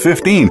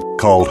 2015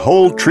 called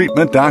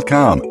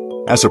WholeTreatment.com.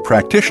 As a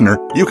practitioner,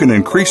 you can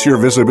increase your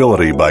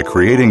visibility by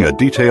creating a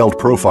detailed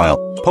profile,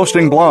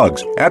 posting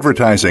blogs,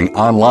 advertising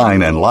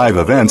online and live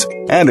events,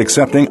 and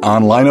accepting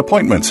online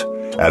appointments.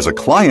 As a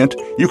client,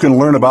 you can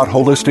learn about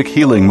holistic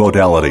healing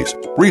modalities,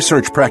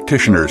 research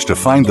practitioners to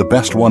find the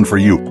best one for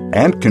you,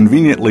 and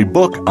conveniently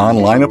book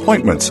online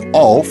appointments,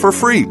 all for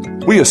free.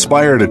 We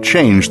aspire to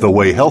change the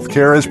way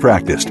healthcare is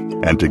practiced,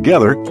 and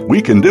together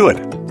we can do it.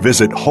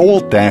 Visit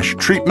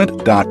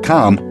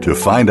whole-treatment.com to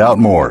find out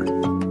more.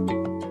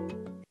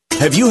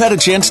 Have you had a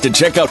chance to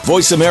check out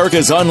Voice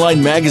America's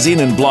online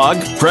magazine and blog,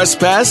 Press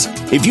Pass?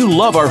 If you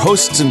love our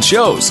hosts and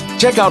shows,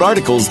 check out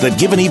articles that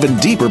give an even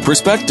deeper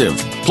perspective.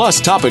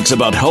 Plus topics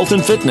about health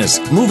and fitness,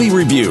 movie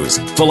reviews,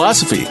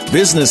 philosophy,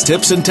 business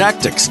tips and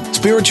tactics,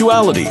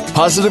 spirituality,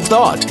 positive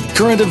thought,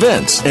 current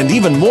events, and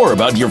even more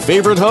about your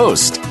favorite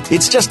host.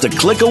 It's just a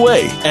click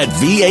away at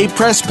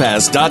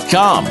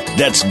vapresspass.com.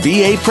 That's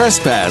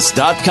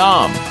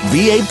vapresspass.com.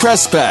 VA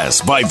Press Pass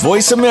by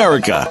Voice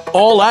America.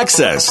 All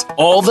access,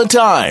 all the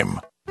time.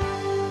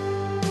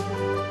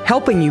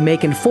 Helping you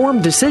make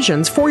informed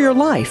decisions for your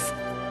life.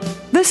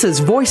 This is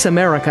Voice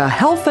America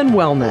Health and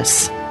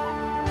Wellness.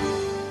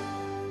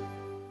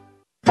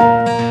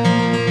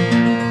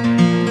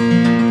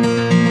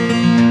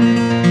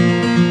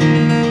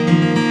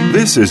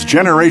 This is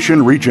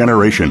Generation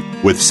Regeneration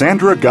with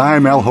Sandra Guy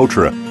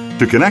Malhotra.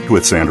 To connect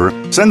with Sandra,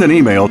 send an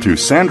email to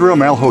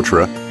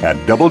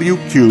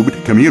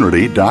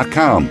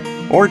sandramalhotra@wcubedcommunity.com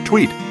or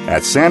tweet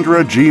at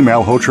Sandra G.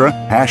 Malhotra,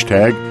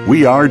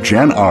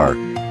 #WeAreGenR.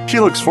 She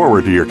looks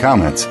forward to your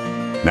comments.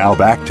 Now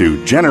back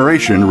to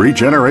Generation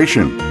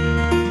Regeneration.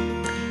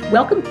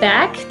 Welcome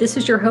back. This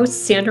is your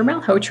host, Sandra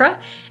Malhotra,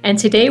 and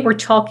today we're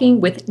talking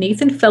with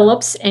Nathan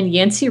Phillips and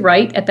Yancy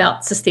Wright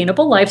about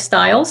sustainable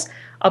lifestyles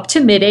up to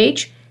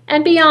mid-age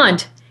and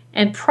beyond.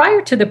 And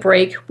prior to the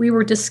break, we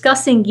were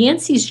discussing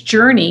Yancy's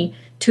journey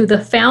to the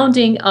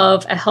founding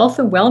of a health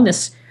and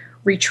wellness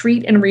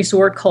retreat and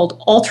resort called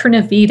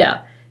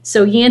Alternavida.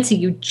 So Yancy,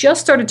 you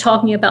just started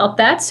talking about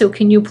that, so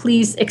can you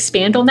please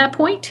expand on that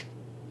point?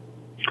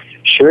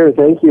 Sure,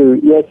 thank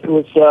you. Yes, it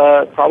was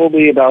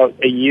probably about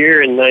a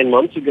year and 9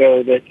 months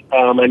ago that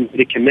I made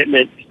a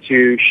commitment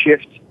to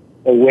shift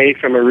away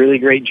from a really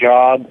great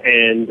job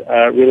and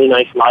a really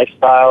nice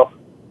lifestyle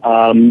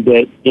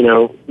that,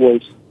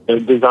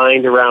 was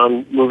designed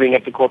around moving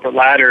up the corporate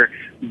ladder.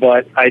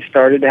 But I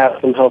started to have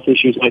some health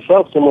issues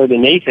myself, similar to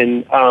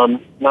Nathan,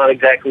 not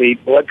exactly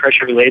blood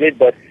pressure related,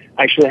 but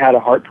actually had a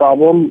heart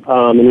problem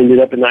and ended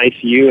up in the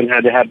ICU and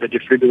had to have the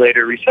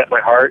defibrillator reset my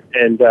heart,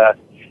 and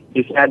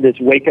just had this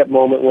wake-up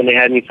moment when they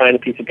had me sign a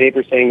piece of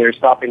paper saying they were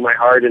stopping my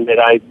heart and that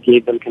I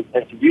gave them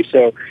consent to do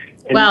so.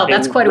 And, wow,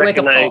 that's quite a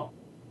wake-up call.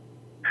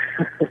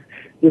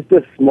 Just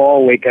a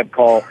small wake-up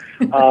call.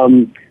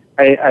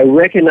 I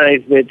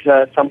recognized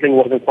that something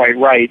wasn't quite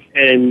right,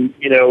 and,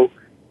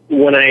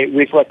 when I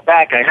reflect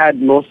back, I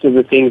had most of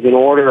the things in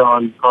order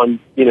on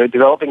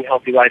developing a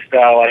healthy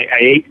lifestyle. I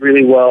ate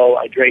really well.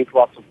 I drank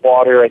lots of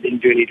water. I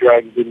didn't do any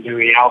drugs, didn't do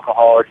any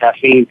alcohol or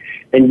caffeine.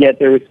 And yet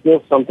there was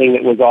still something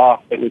that was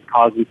off that was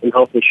causing some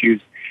health issues.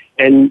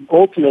 And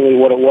ultimately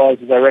what it was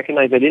is I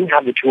recognized I didn't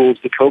have the tools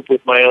to cope with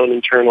my own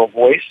internal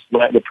voice,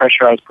 the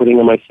pressure I was putting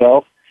on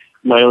myself,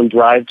 my own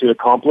drive to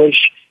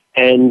accomplish,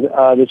 and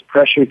this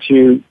pressure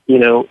to,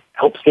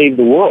 help save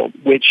the world,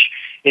 which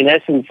in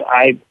essence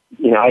I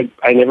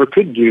never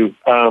could do.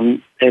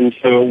 And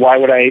so why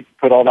would I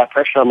put all that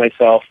pressure on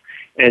myself?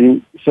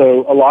 And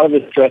so a lot of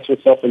the stress was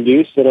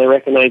self-induced, and I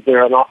recognize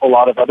there are an awful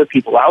lot of other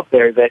people out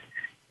there that,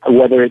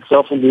 whether it's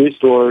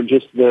self-induced or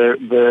just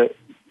the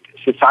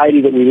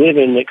society that we live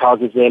in that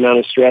causes the amount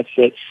of stress,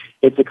 that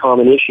it's a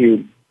common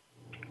issue.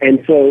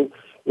 And so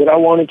what I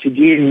wanted to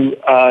do,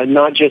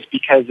 not just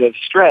because of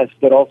stress,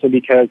 but also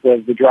because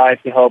of the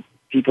drive to help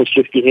people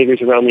shift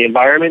behaviors around the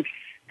environment,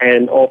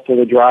 and also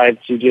the drive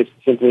to just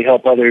simply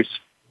help others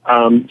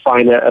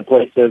find a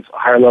place of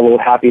higher level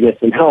of happiness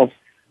and health,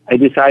 I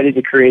decided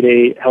to create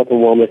a health and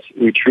wellness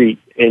retreat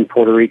in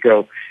Puerto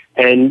Rico.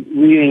 And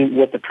really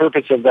what the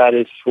purpose of that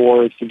is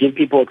for is to give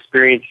people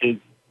experiences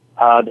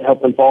to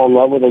help them fall in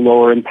love with a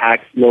lower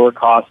impact, lower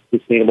cost,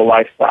 sustainable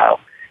lifestyle.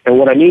 And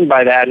what I mean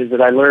by that is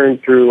that I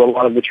learned through a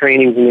lot of the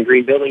trainings in the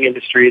green building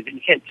industry that you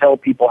can't tell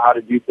people how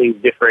to do things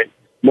different.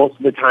 most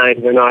of the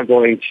time they're not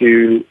going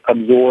to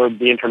absorb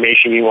the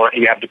information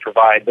you have to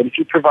provide. But if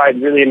you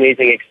provide really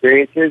amazing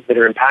experiences that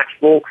are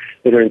impactful,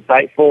 that are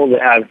insightful,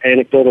 that have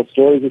anecdotal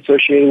stories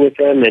associated with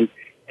them,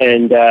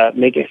 and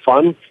make it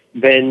fun,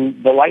 then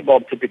the light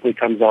bulb typically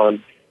comes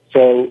on.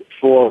 So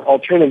for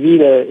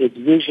Alternavida, its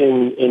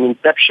vision in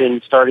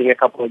inception, starting a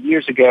couple of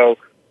years ago,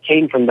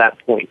 came from that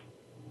point.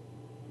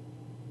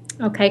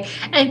 Okay.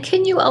 And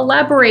can you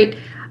elaborate,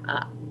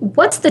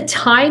 what's the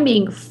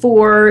timing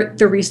for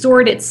the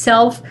resort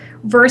itself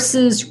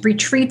versus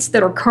retreats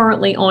that are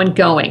currently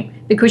ongoing?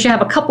 Because you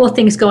have a couple of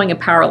things going in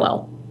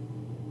parallel.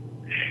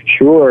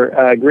 Sure.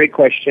 Great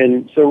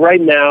question. So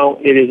right now,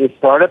 it is a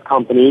startup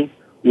company.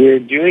 We're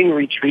doing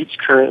retreats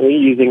currently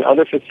using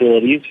other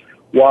facilities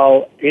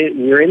while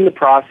we're in the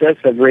process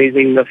of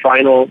raising the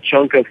final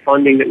chunk of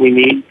funding that we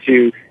need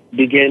to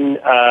begin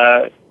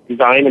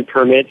design and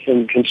permits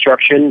and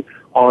construction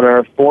on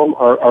our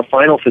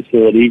final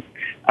facility.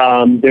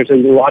 There's a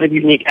lot of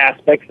unique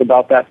aspects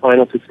about that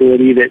final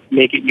facility that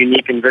make it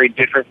unique and very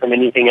different from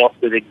anything else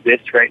that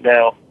exists right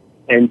now.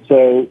 And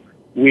so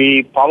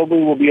we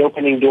probably will be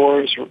opening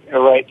doors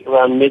right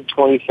around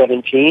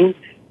mid-2017.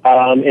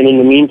 And in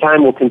the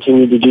meantime, we'll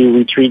continue to do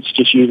retreats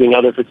just using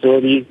other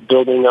facilities,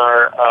 building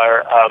our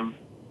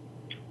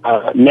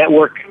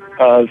network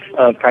of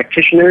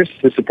practitioners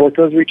to support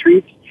those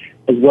retreats,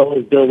 as well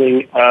as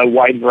building a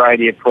wide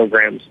variety of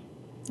programs.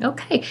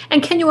 Okay.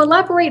 And can you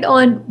elaborate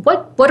on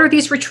what are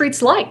these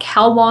retreats like?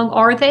 How long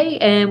are they,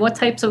 and what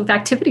types of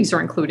activities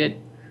are included?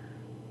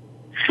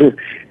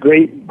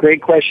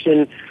 Great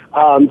question.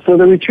 So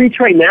the retreats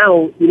right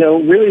now,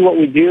 really what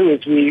we do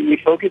is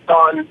we focus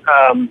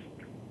on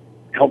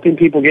helping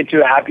people get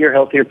to a happier,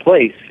 healthier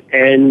place.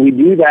 And we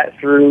do that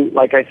through,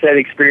 like I said,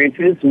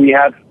 experiences. We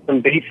have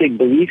some basic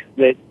beliefs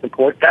that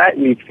support that.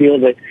 We feel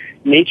that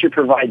nature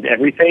provides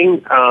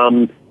everything.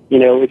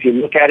 If you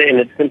look at it in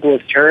its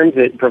simplest terms,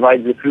 it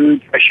provides the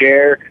food, fresh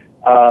air,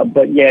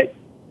 but yet,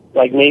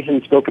 like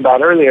Nathan spoke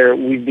about earlier,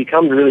 we've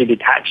become really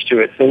detached to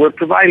it. So we're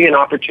providing an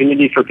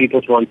opportunity for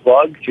people to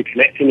unplug, to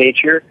connect to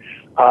nature,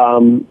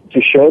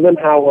 to show them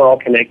how we're all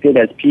connected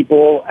as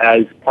people,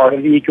 as part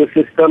of the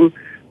ecosystem.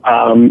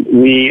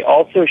 We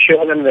also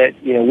show them that,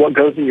 what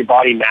goes in your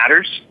body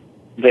matters,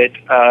 that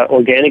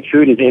organic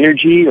food is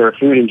energy, or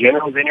food in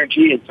general is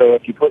energy. And so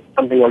if you put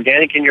something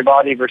organic in your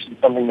body versus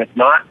something that's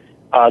not,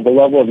 the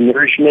level of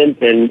nourishment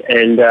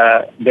and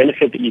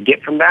benefit that you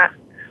get from that.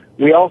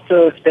 We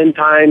also spend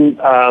time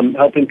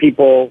helping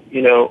people,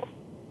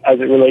 as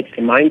it relates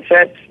to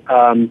mindsets.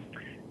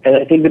 And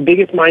I think the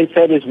biggest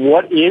mindset is,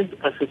 what is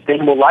a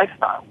sustainable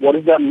lifestyle? What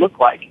does that look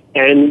like?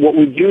 And what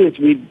we do is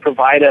we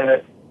provide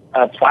a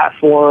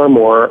platform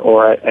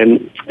or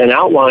an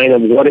outline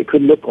of what it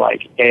could look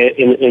like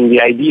in the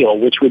ideal,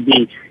 which would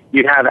be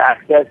you'd have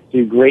access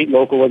to great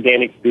local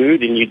organic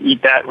food, and you'd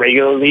eat that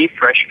regularly,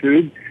 fresh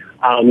food.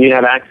 You'd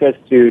have access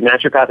to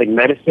naturopathic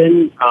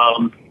medicine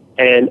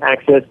and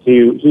access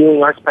to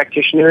healing arts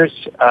practitioners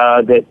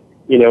that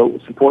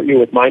support you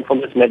with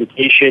mindfulness,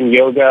 meditation,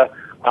 yoga.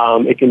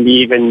 It can be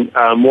even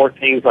more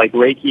things like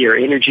Reiki or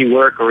energy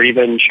work, or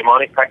even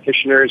shamanic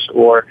practitioners,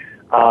 or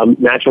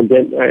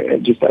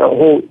just a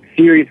whole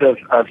series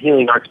of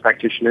healing arts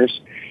practitioners.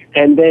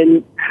 And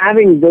then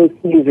having those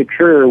things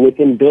occur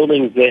within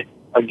buildings that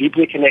are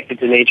deeply connected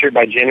to nature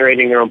by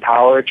generating their own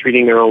power,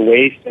 treating their own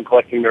waste, and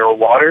collecting their own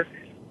water.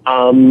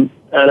 And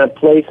a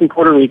place in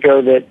Puerto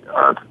Rico that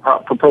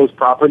our proposed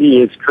property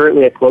is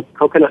currently a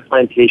coconut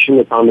plantation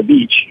that's on the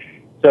beach.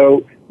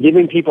 So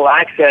giving people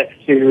access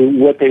to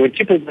what they would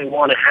typically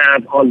want to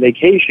have on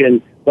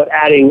vacation, but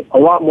adding a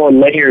lot more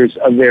layers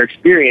of their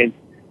experience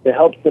that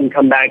helps them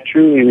come back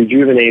truly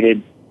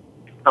rejuvenated,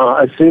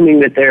 assuming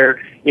that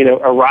they're,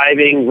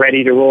 arriving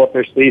ready to roll up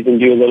their sleeves and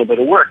do a little bit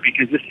of work,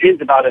 because this is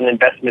about an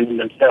investment in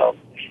themselves.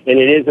 And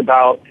it is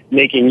about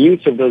making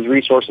use of those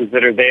resources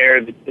that are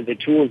there, the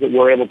tools that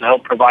we're able to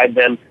help provide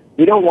them.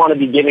 We don't want to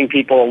be giving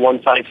people a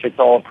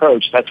one-size-fits-all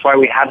approach. That's why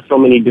we have so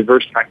many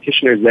diverse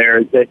practitioners there,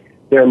 is that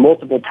there are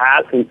multiple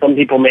paths, and some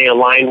people may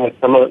align with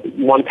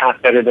one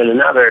path better than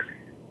another.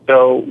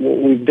 So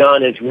what we've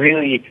done is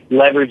really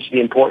leverage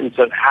the importance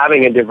of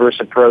having a diverse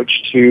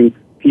approach to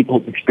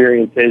people's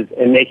experiences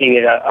and making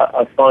it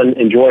a fun,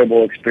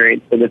 enjoyable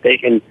experience so that they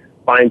can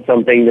find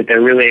something that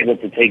they're really able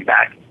to take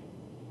back.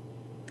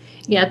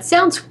 Yeah, it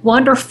sounds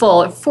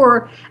wonderful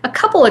for a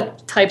couple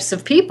of types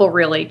of people,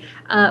 really.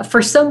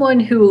 For someone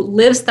who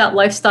lives that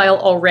lifestyle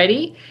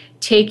already,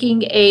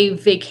 taking a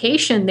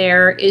vacation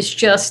there is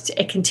just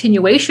a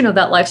continuation of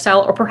that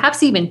lifestyle, or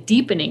perhaps even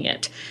deepening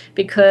it,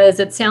 because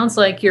it sounds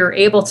like you're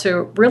able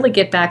to really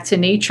get back to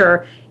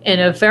nature in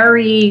a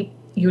very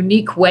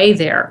unique way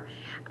there.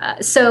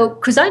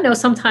 Because I know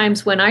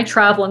sometimes when I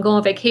travel and go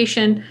on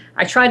vacation,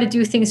 I try to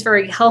do things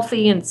very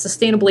healthy and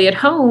sustainably at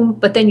home,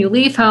 but then you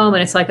leave home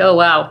and it's like, oh,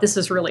 wow, this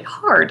is really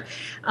hard.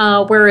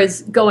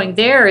 Whereas going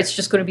there, it's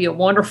just going to be a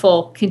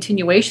wonderful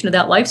continuation of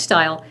that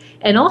lifestyle.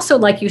 And also,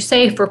 like you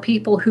say, for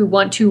people who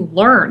want to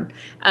learn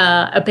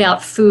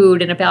about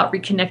food and about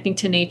reconnecting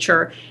to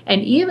nature,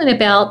 and even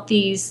about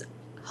these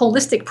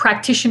holistic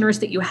practitioners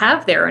that you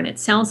have there, and it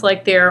sounds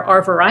like there are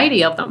a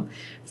variety of them,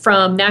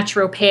 from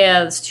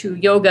naturopaths to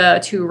yoga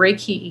to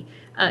Reiki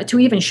to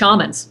even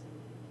shamans.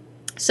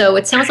 So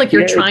it sounds like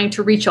you're trying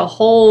to reach a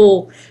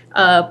whole,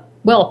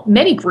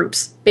 many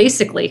groups,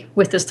 basically,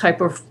 with this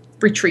type of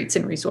retreats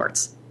and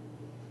resorts.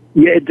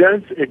 Yeah, it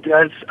does. It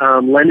does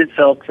lend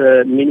itself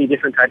to many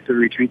different types of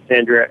retreats,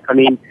 Sandra. I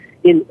mean,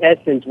 in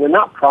essence, we're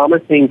not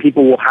promising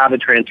people will have a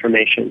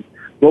transformation.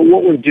 But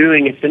what we're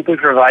doing is simply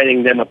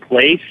providing them a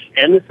place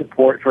and the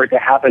support for it to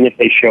happen if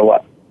they show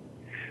up.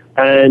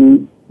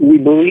 And we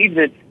believe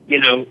that,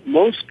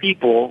 most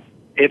people,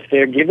 if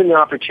they're given the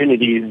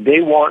opportunities,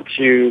 they want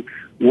to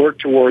work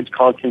towards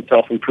constant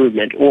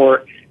self-improvement,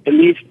 or at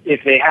least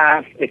if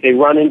they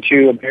run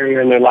into a barrier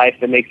in their life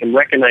that makes them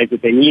recognize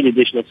that they need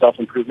additional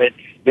self-improvement,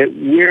 that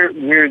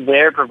we're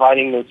there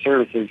providing those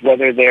services,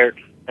 whether they're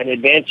an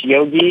advanced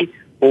yogi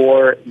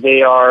or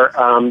they are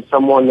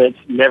someone that's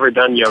never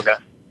done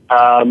yoga.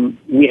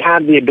 We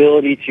have the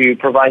ability to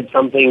provide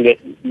something that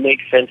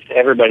makes sense to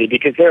everybody,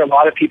 because there are a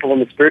lot of people in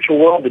the spiritual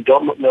world that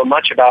don't know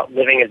much about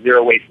living a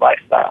zero-waste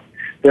lifestyle.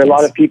 There are a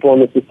lot of people in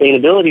the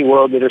sustainability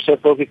world that are so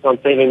focused on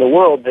saving the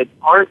world that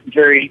aren't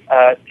very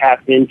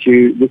tapped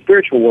into the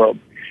spiritual world.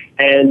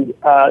 And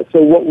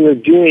so what we're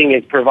doing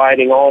is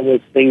providing all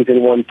those things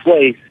in one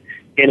place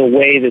in a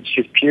way that's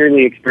just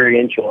purely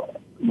experiential,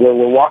 where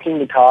we're walking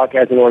the talk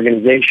as an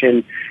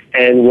organization,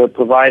 and we're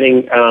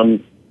providing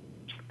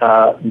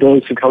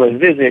those who come and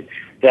visit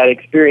that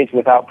experience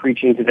without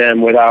preaching to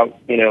them, without,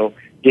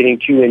 getting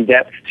too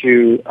in-depth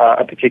to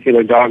a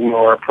particular dogma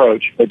or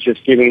approach, but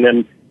just giving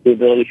them the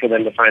ability for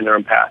them to find their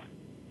own path.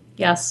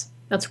 Yes,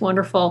 that's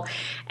wonderful.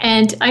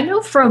 And I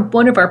know from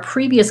one of our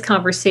previous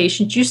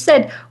conversations, you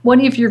said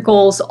one of your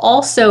goals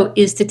also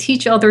is to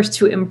teach others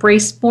to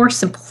embrace more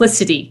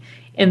simplicity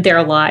in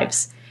their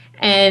lives.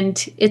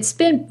 And it's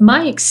been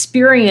my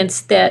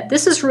experience that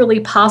this is really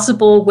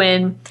possible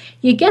when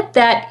you get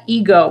that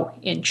ego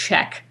in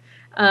check.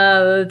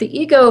 The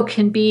ego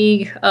can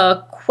be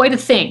quite a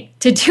thing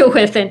to deal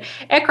with. And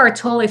Eckhart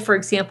Tolle, for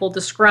example,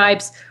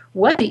 describes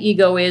what the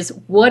ego is,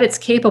 what it's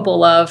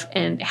capable of,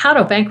 and how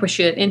to vanquish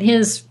it in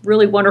his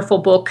really wonderful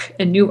book,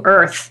 A New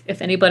Earth, if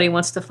anybody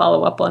wants to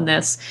follow up on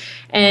this.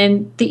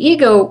 And the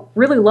ego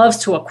really loves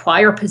to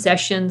acquire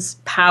possessions,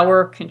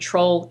 power,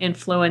 control,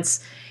 influence,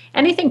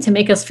 anything to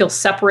make us feel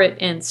separate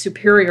and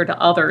superior to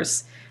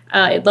others.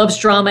 It loves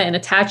drama and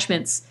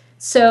attachments.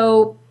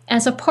 So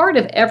as a part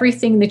of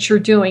everything that you're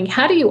doing,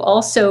 how do you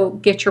also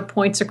get your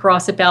points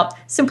across about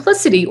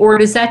simplicity, or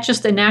is that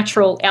just a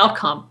natural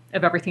outcome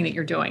of everything that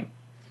you're doing?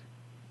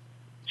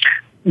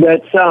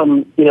 That's,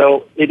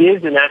 it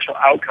is a natural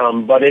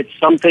outcome, but it's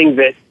something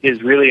that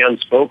is really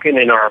unspoken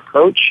in our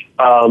approach.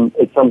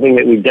 It's something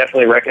that we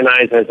definitely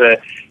recognize as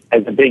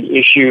a big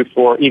issue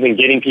for even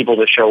getting people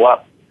to show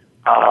up.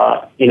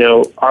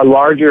 Our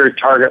larger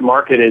target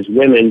market is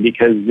women,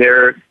 because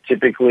they're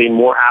typically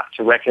more apt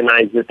to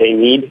recognize that they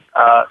need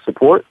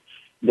support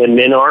than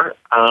men are.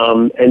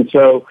 And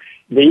so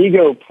the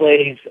ego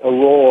plays a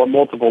role on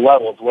multiple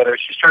levels, whether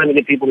it's just trying to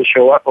get people to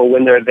show up, or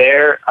when they're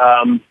there,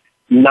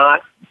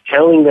 not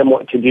telling them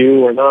what to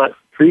do, or not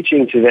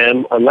preaching to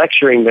them or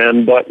lecturing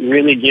them, but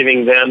really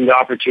giving them the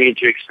opportunity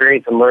to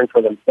experience and learn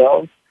for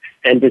themselves,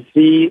 and to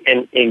see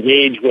and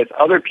engage with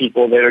other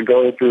people that are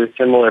going through a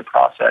similar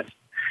process.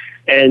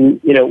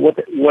 And,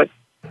 what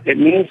it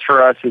means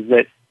for us is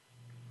that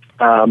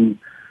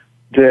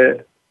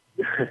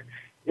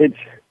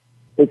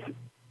it's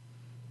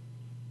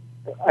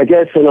I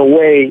guess in a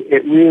way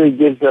it really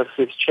gives us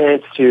this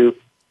chance to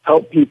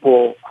help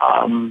people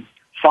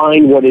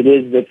find what it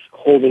is that's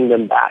holding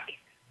them back.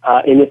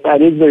 And if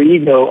that is their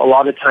ego, a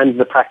lot of times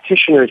the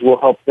practitioners will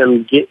help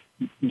them get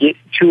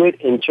to it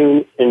and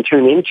tune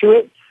into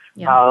it.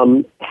 Yeah.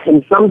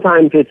 And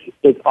sometimes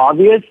it's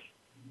obvious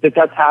that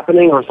that's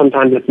happening, or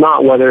sometimes it's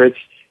not. Whether it's,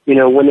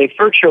 when they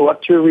first show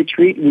up to a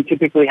retreat, we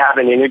typically have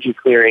an energy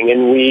clearing,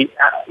 and we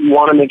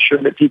want to make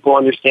sure that people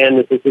understand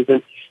that this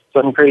isn't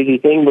some crazy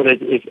thing, but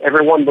if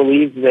everyone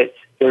believes that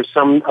there's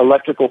some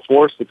electrical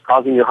force that's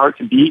causing your heart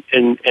to beat,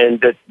 and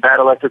that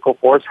electrical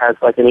force has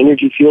like an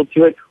energy field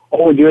to it,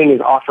 all we're doing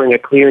is offering a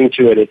clearing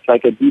to it. It's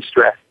like a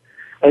de-stress.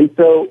 And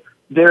so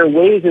there are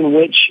ways in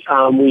which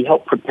we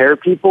help prepare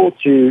people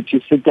to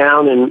sit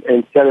down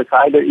and set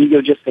aside their ego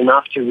just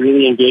enough to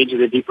really engage at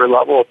a deeper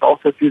level. It's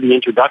also through the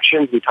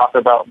introductions. We talk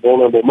about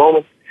vulnerable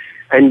moments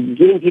and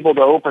getting people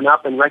to open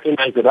up and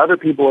recognize that other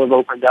people have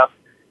opened up,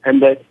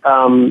 and that,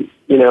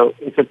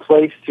 it's a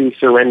place to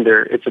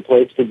surrender. It's a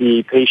place to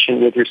be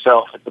patient with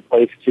yourself. It's a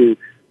place to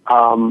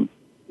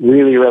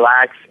really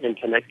relax and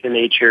connect to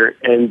nature,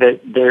 and that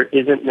there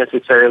isn't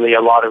necessarily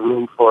a lot of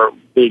room for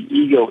big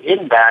ego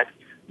in that.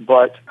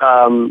 But,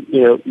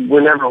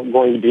 we're never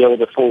going to be able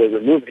to fully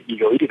remove the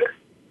ego either.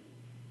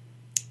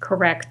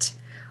 Correct.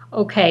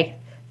 Okay.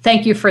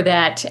 Thank you for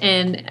that.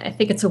 And I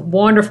think it's a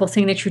wonderful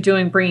thing that you're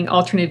doing, bringing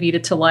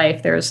Alternavida to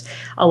life. There's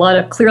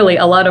clearly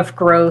a lot of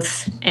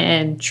growth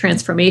and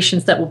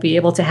transformations that will be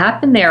able to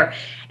happen there.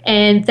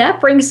 And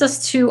that brings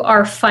us to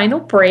our final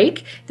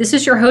break. This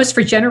is your host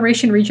for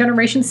Generation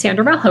Regeneration,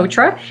 Sandra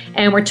Malhotra,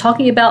 and we're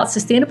talking about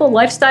sustainable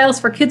lifestyles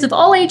for kids of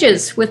all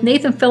ages with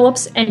Nathan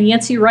Phillips and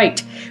Yancy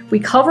Wright. We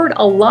covered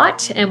a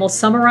lot, and we'll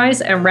summarize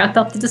and wrap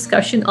up the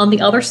discussion on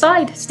the other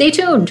side. Stay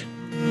tuned.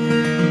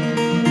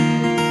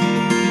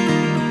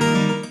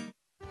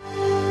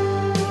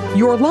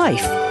 Your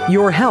life,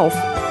 your health,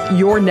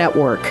 your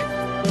network.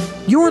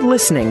 You're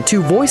listening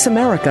to Voice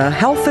America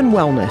Health and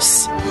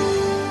Wellness.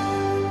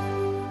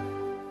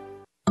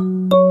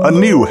 A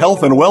new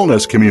health and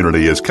wellness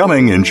community is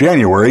coming in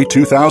January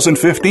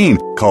 2015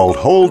 called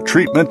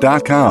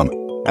WholeTreatment.com.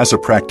 As a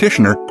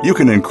practitioner, you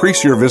can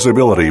increase your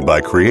visibility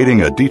by creating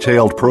a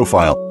detailed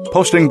profile,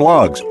 posting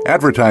blogs,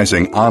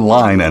 advertising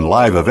online and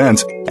live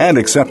events, and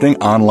accepting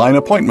online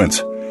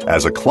appointments.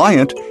 As a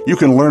client, you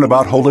can learn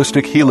about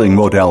holistic healing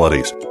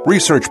modalities,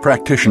 research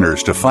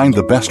practitioners to find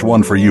the best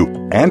one for you,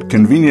 and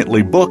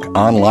conveniently book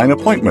online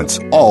appointments,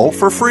 all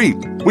for free.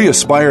 We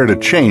aspire to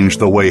change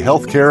the way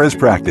healthcare is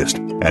practiced,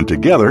 and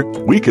together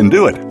we can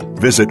do it.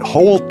 Visit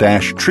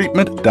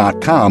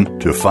whole-treatment.com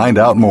to find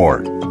out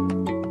more.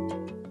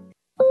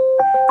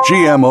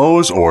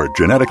 GMOs, or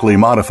genetically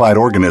modified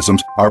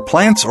organisms, are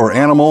plants or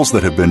animals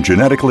that have been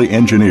genetically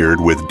engineered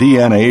with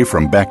DNA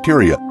from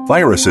bacteria,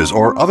 viruses,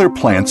 or other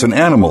plants and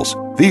animals.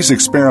 These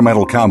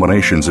experimental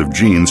combinations of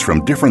genes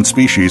from different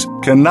species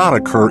cannot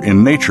occur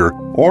in nature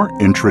or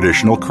in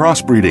traditional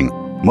crossbreeding.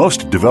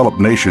 Most developed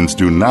nations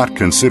do not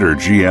consider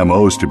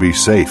GMOs to be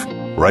safe.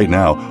 Right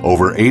now,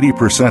 over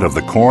 80% of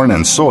the corn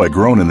and soy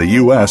grown in the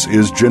U.S.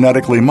 is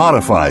genetically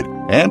modified,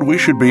 and we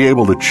should be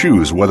able to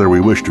choose whether we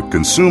wish to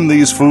consume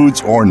these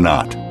foods or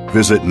not.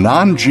 Visit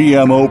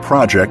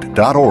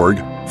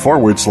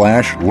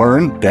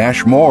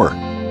nongmoproject.org/learn-more.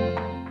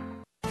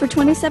 For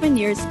 27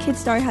 years,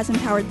 KidStar has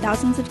empowered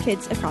thousands of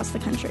kids across the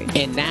country.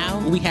 And now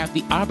we have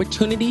the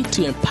opportunity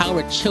to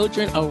empower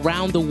children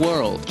around the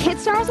world.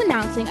 KidStar is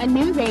announcing a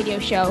new radio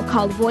show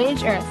called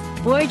Voyage Earth.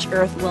 Voyage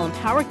Earth will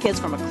empower kids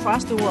from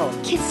across the world.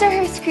 KidStar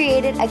has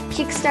created a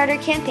Kickstarter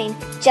campaign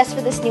just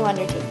for this new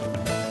undertaking.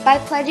 By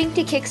pledging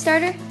to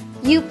Kickstarter,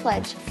 you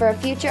pledge for a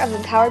future of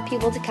empowered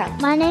people to come.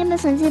 My name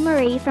is Lindsay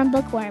Marie from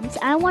Bookworms.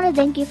 I want to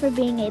thank you for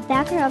being a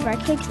backer of our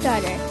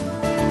Kickstarter.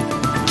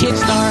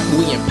 Kidstar,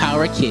 we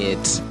empower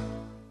kids.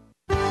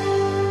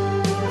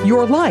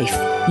 Your life,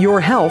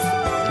 your health,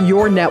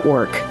 your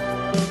network.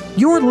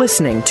 You're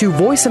listening to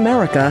Voice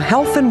America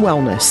Health and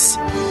Wellness.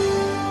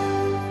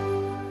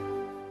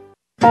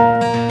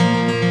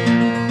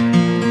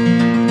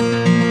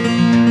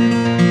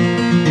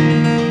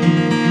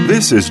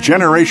 This is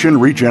Generation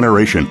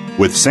Regeneration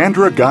with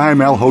Sandra Guy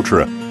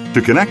Malhotra.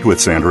 To connect with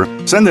Sandra,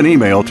 send an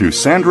email to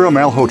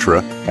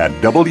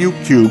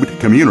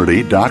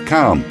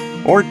sandramalhotra@wcubedcommunity.com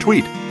or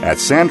tweet at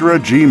Sandra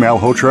G.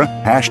 Malhotra,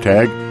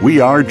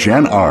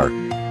 #WeAreGenR.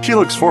 She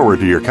looks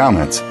forward to your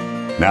comments.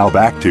 Now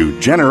back to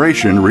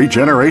Generation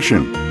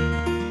Regeneration.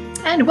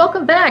 And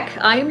welcome back.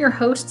 I am your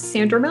host,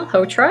 Sandra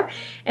Malhotra,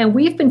 and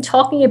we've been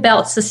talking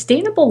about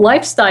sustainable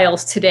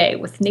lifestyles today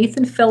with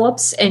Nathan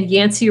Phillips and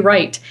Yancy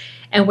Wright.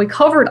 And we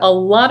covered a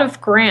lot of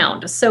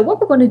ground. So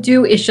what we're going to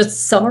do is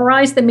just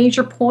summarize the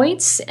major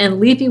points and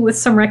leave you with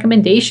some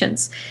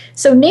recommendations.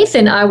 So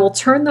Nathan, I will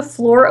turn the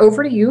floor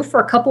over to you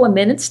for a couple of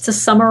minutes to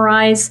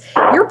summarize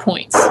your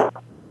points.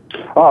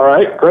 All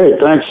right, great.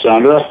 Thanks,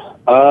 Sandra.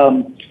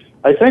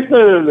 I think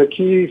the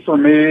key for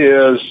me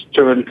is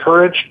to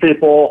encourage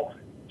people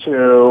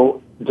to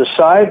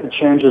decide the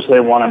changes they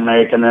want to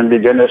make and then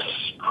begin to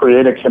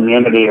create a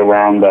community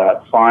around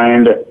that.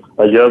 Find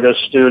a yoga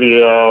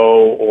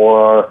studio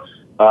or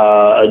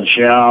a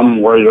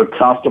gym where you're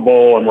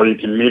comfortable and where you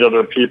can meet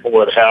other people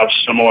that have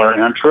similar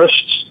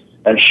interests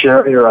and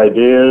share your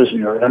ideas and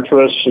your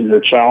interests and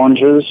your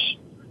challenges.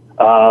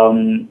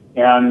 And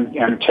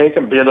take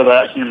a bit of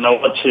that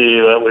humility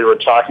that we were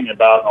talking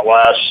about in the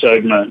last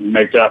segment and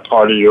make that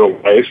part of your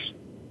life,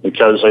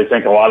 because I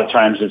think a lot of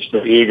times it's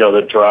the ego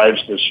that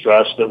drives the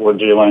stress that we're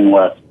dealing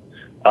with.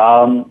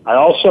 I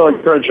also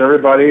encourage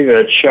everybody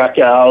to check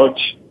out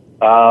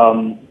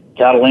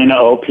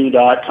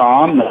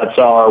CatalinaOP.com. That's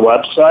our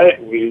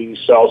website. We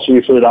sell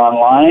seafood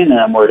online,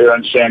 and we're here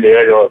in San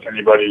Diego. If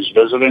anybody's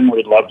visiting,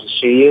 we'd love to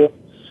see you.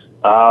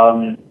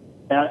 And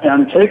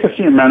take a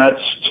few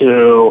minutes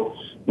to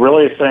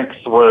really think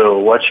through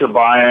what you're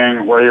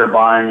buying, where you're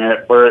buying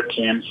it, where it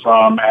came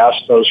from.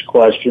 Ask those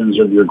questions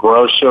of your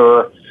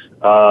grocer,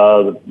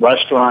 the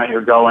restaurant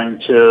you're going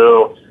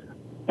to,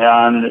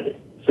 and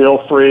feel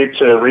free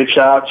to reach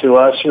out to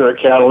us here at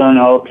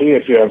Catalina OP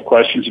if you have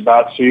questions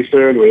about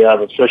seafood. We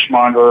have a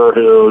fishmonger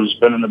who's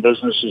been in the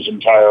business his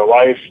entire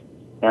life,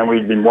 and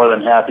we'd be more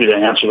than happy to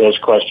answer those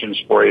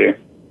questions for you.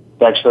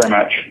 Thanks very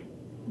much.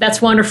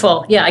 That's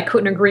wonderful. Yeah, I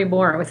couldn't agree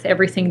more with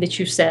everything that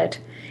you said.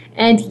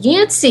 And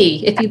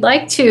Yancy, if you'd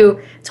like to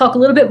talk a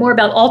little bit more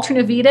about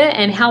Alternavida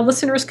and how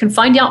listeners can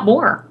find out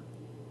more.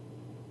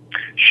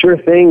 Sure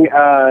thing.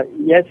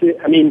 Yes,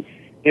 I mean,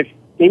 if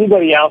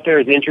anybody out there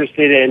is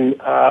interested in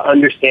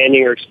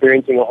understanding or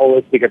experiencing a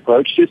holistic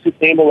approach to a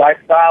sustainable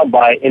lifestyle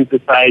by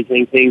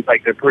emphasizing things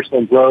like their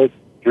personal growth,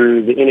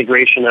 through the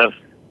integration of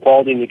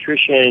quality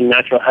nutrition,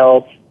 natural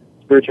health,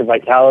 spiritual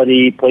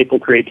vitality, playful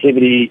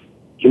creativity,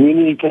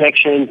 community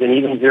connections, and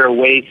even zero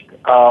waste,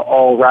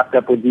 all wrapped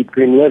up with deep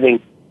green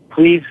living,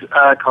 please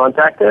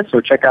contact us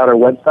or check out our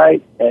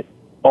website at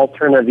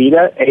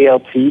Alternavida,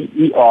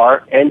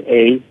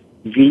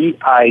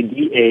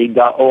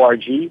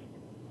 ALTERNAVIDA.org.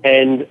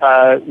 And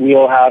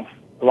we'll have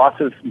lots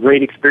of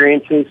great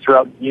experiences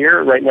throughout the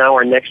year. Right now,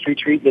 our next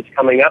retreat that's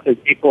coming up is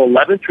April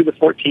 11th through the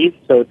 14th,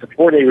 so it's a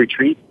 4-day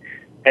retreat.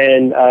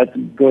 And it's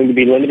going to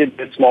be limited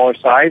to smaller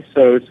size,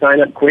 so sign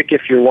up quick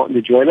if you're wanting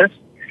to join us.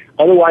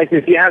 Otherwise,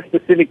 if you have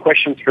specific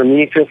questions for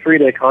me, feel free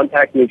to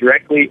contact me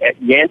directly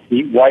at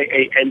Yancy,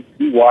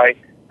 Y-A-N-C-Y,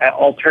 at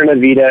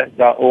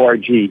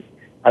Alternavida.org.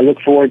 I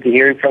look forward to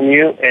hearing from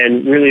you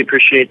and really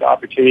appreciate the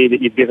opportunity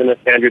that you've given us,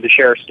 Sandra, to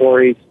share our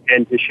stories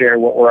and to share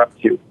what we're up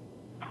to.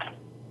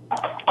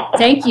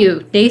 Thank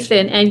you,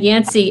 Nathan and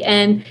Yancy.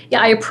 And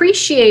yeah, I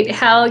appreciate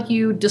how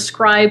you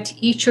described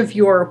each of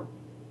your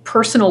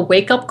personal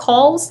wake-up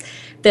calls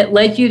that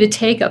led you to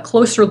take a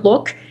closer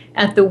look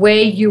at the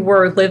way you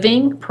were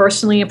living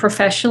personally and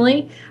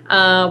professionally.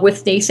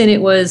 With Nathan,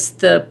 it was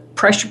the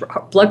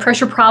blood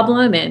pressure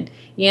problem, and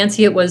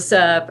Yancy, it was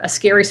a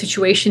scary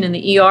situation in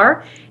the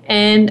ER.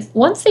 And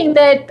one thing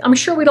that I'm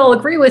sure we'd all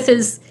agree with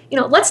is,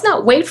 let's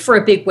not wait for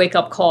a big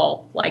wake-up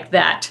call like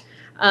that.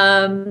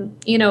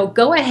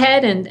 Go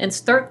ahead and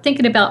start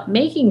thinking about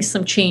making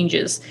some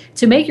changes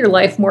to make your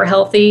life more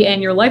healthy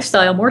and your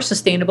lifestyle more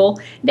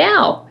sustainable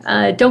now.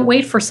 Don't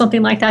wait for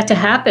something like that to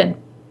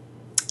happen.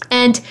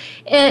 And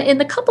in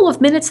the couple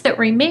of minutes that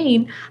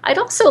remain, I'd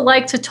also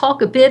like to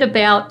talk a bit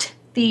about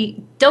the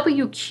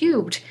W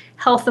Cubed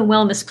Health and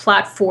Wellness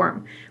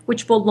platform,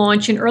 which will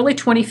launch in early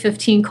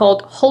 2015,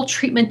 called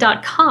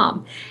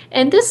WholeTreatment.com.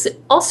 And this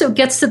also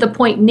gets to the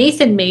point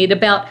Nathan made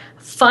about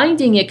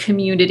finding a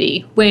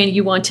community when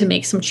you want to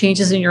make some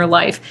changes in your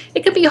life.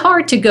 It can be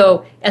hard to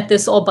go at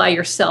this all by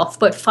yourself,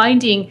 but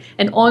finding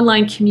an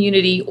online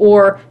community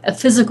or a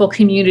physical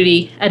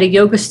community at a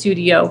yoga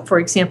studio, for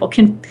example,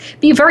 can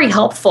be very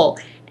helpful.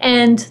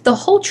 And the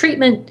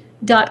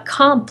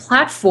WholeTreatment.com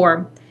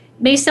platform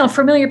may sound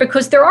familiar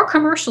because there are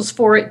commercials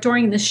for it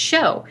during this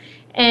show.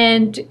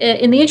 And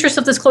in the interest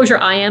of disclosure,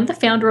 I am the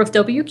founder of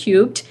W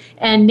Cubed,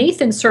 and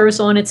Nathan serves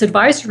on its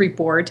advisory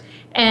board.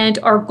 And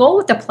our goal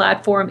with the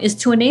platform is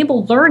to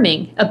enable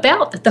learning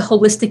about the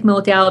holistic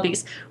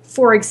modalities,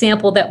 for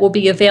example, that will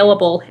be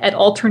available at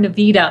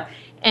Alternavida,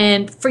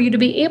 and for you to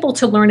be able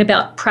to learn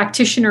about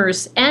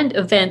practitioners and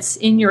events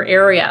in your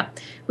area.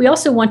 We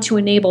also want to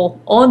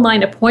enable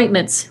online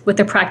appointments with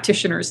the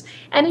practitioners,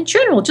 and in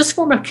general, just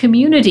form a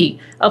community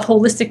of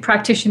holistic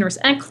practitioners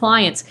and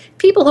clients,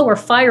 people who are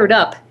fired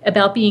up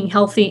about being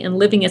healthy and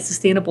living a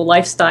sustainable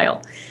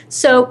lifestyle.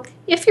 So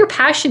if you're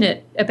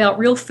passionate about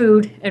real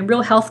food and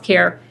real health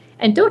care,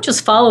 and don't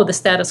just follow the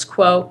status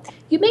quo,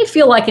 you may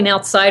feel like an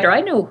outsider.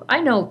 I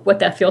know what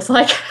that feels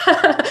like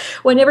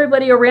when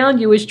everybody around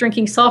you is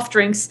drinking soft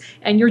drinks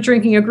and you're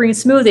drinking a green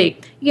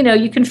smoothie.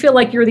 You can feel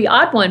like you're the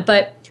odd one,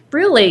 but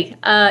really,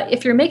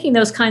 if you're making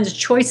those kinds of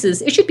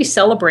choices, it should be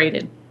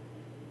celebrated.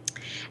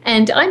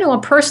 And I know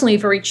I'm personally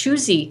very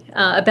choosy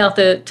about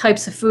the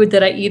types of food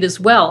that I eat as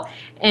well.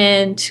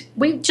 And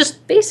we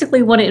just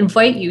basically want to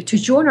invite you to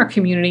join our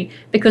community,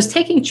 because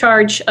taking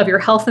charge of your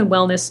health and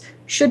wellness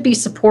should be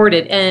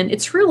supported. And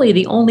it's really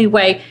the only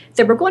way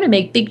that we're going to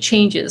make big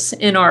changes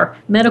in our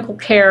medical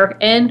care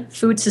and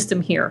food system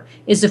here,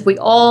 is if we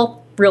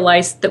all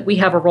realize that we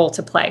have a role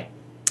to play.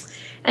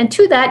 And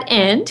to that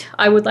end,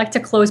 I would like to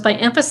close by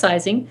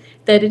emphasizing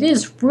that it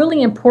is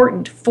really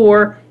important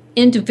for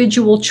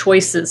individual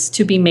choices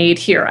to be made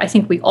here. I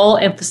think we all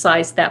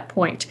emphasize that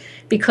point,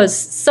 because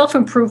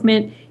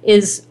self-improvement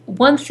is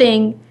one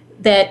thing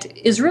that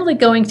is really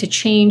going to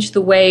change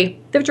the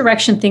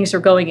direction things are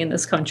going in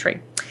this country.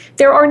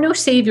 There are no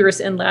saviors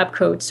in lab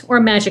coats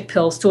or magic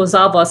pills to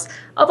absolve us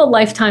of a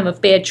lifetime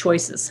of bad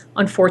choices,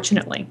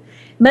 unfortunately.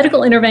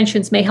 Medical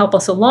interventions may help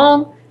us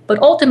along, but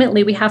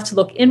ultimately we have to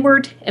look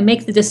inward and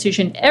make the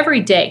decision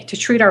every day to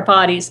treat our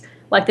bodies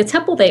like the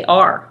temple they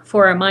are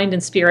for our mind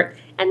and spirit,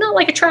 and not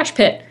like a trash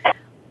pit.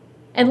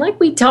 And like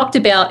we talked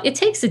about, it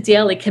takes a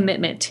daily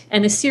commitment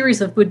and a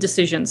series of good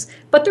decisions,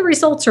 but the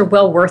results are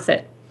well worth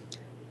it.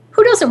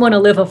 Who doesn't want to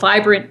live a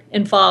vibrant,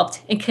 involved,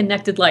 and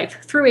connected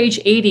life through age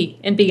 80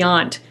 and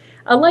beyond?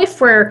 A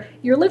life where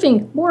you're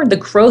living more in the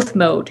growth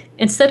mode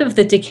instead of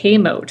the decay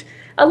mode.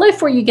 A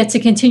life where you get to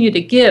continue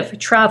to give,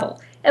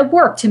 travel, and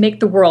work to make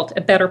the world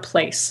a better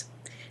place.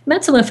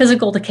 Mental and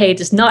physical decay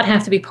does not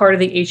have to be part of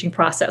the aging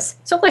process,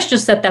 so let's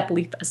just set that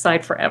belief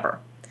aside forever.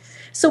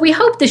 So we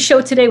hope this show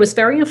today was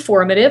very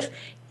informative.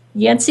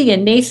 Yancy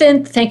and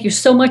Nathan, thank you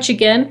so much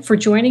again for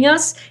joining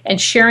us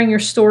and sharing your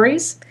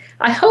stories.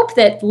 I hope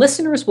that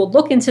listeners will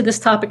look into this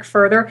topic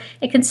further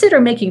and consider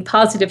making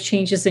positive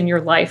changes in your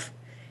life.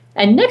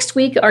 And next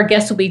week, our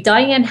guest will be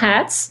Diane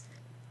Hatz,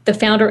 the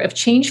founder of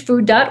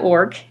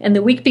changefood.org. And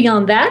the week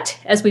beyond that,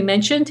 as we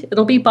mentioned,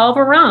 it'll be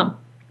Balva Ram.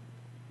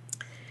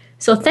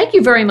 So thank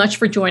you very much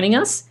for joining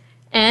us.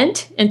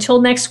 And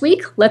until next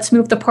week, let's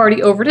move the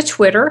party over to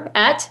Twitter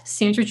at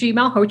Sandra G.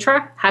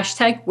 Malhotra,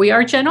 hashtag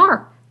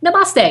WeAreGenR.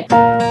 Namaste.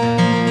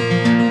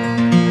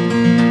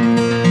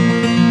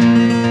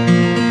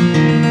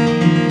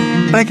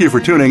 Thank you for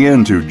tuning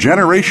in to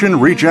Generation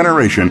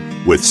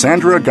Regeneration with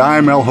Sandra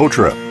Guy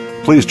Malhotra.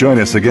 Please join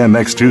us again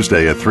next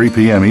Tuesday at 3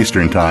 p.m.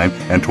 Eastern Time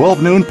and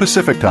 12 noon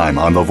Pacific Time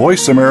on the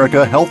Voice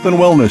America Health and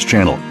Wellness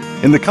Channel.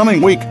 In the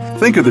coming week,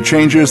 think of the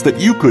changes that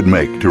you could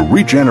make to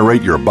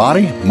regenerate your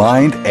body,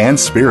 mind, and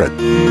spirit.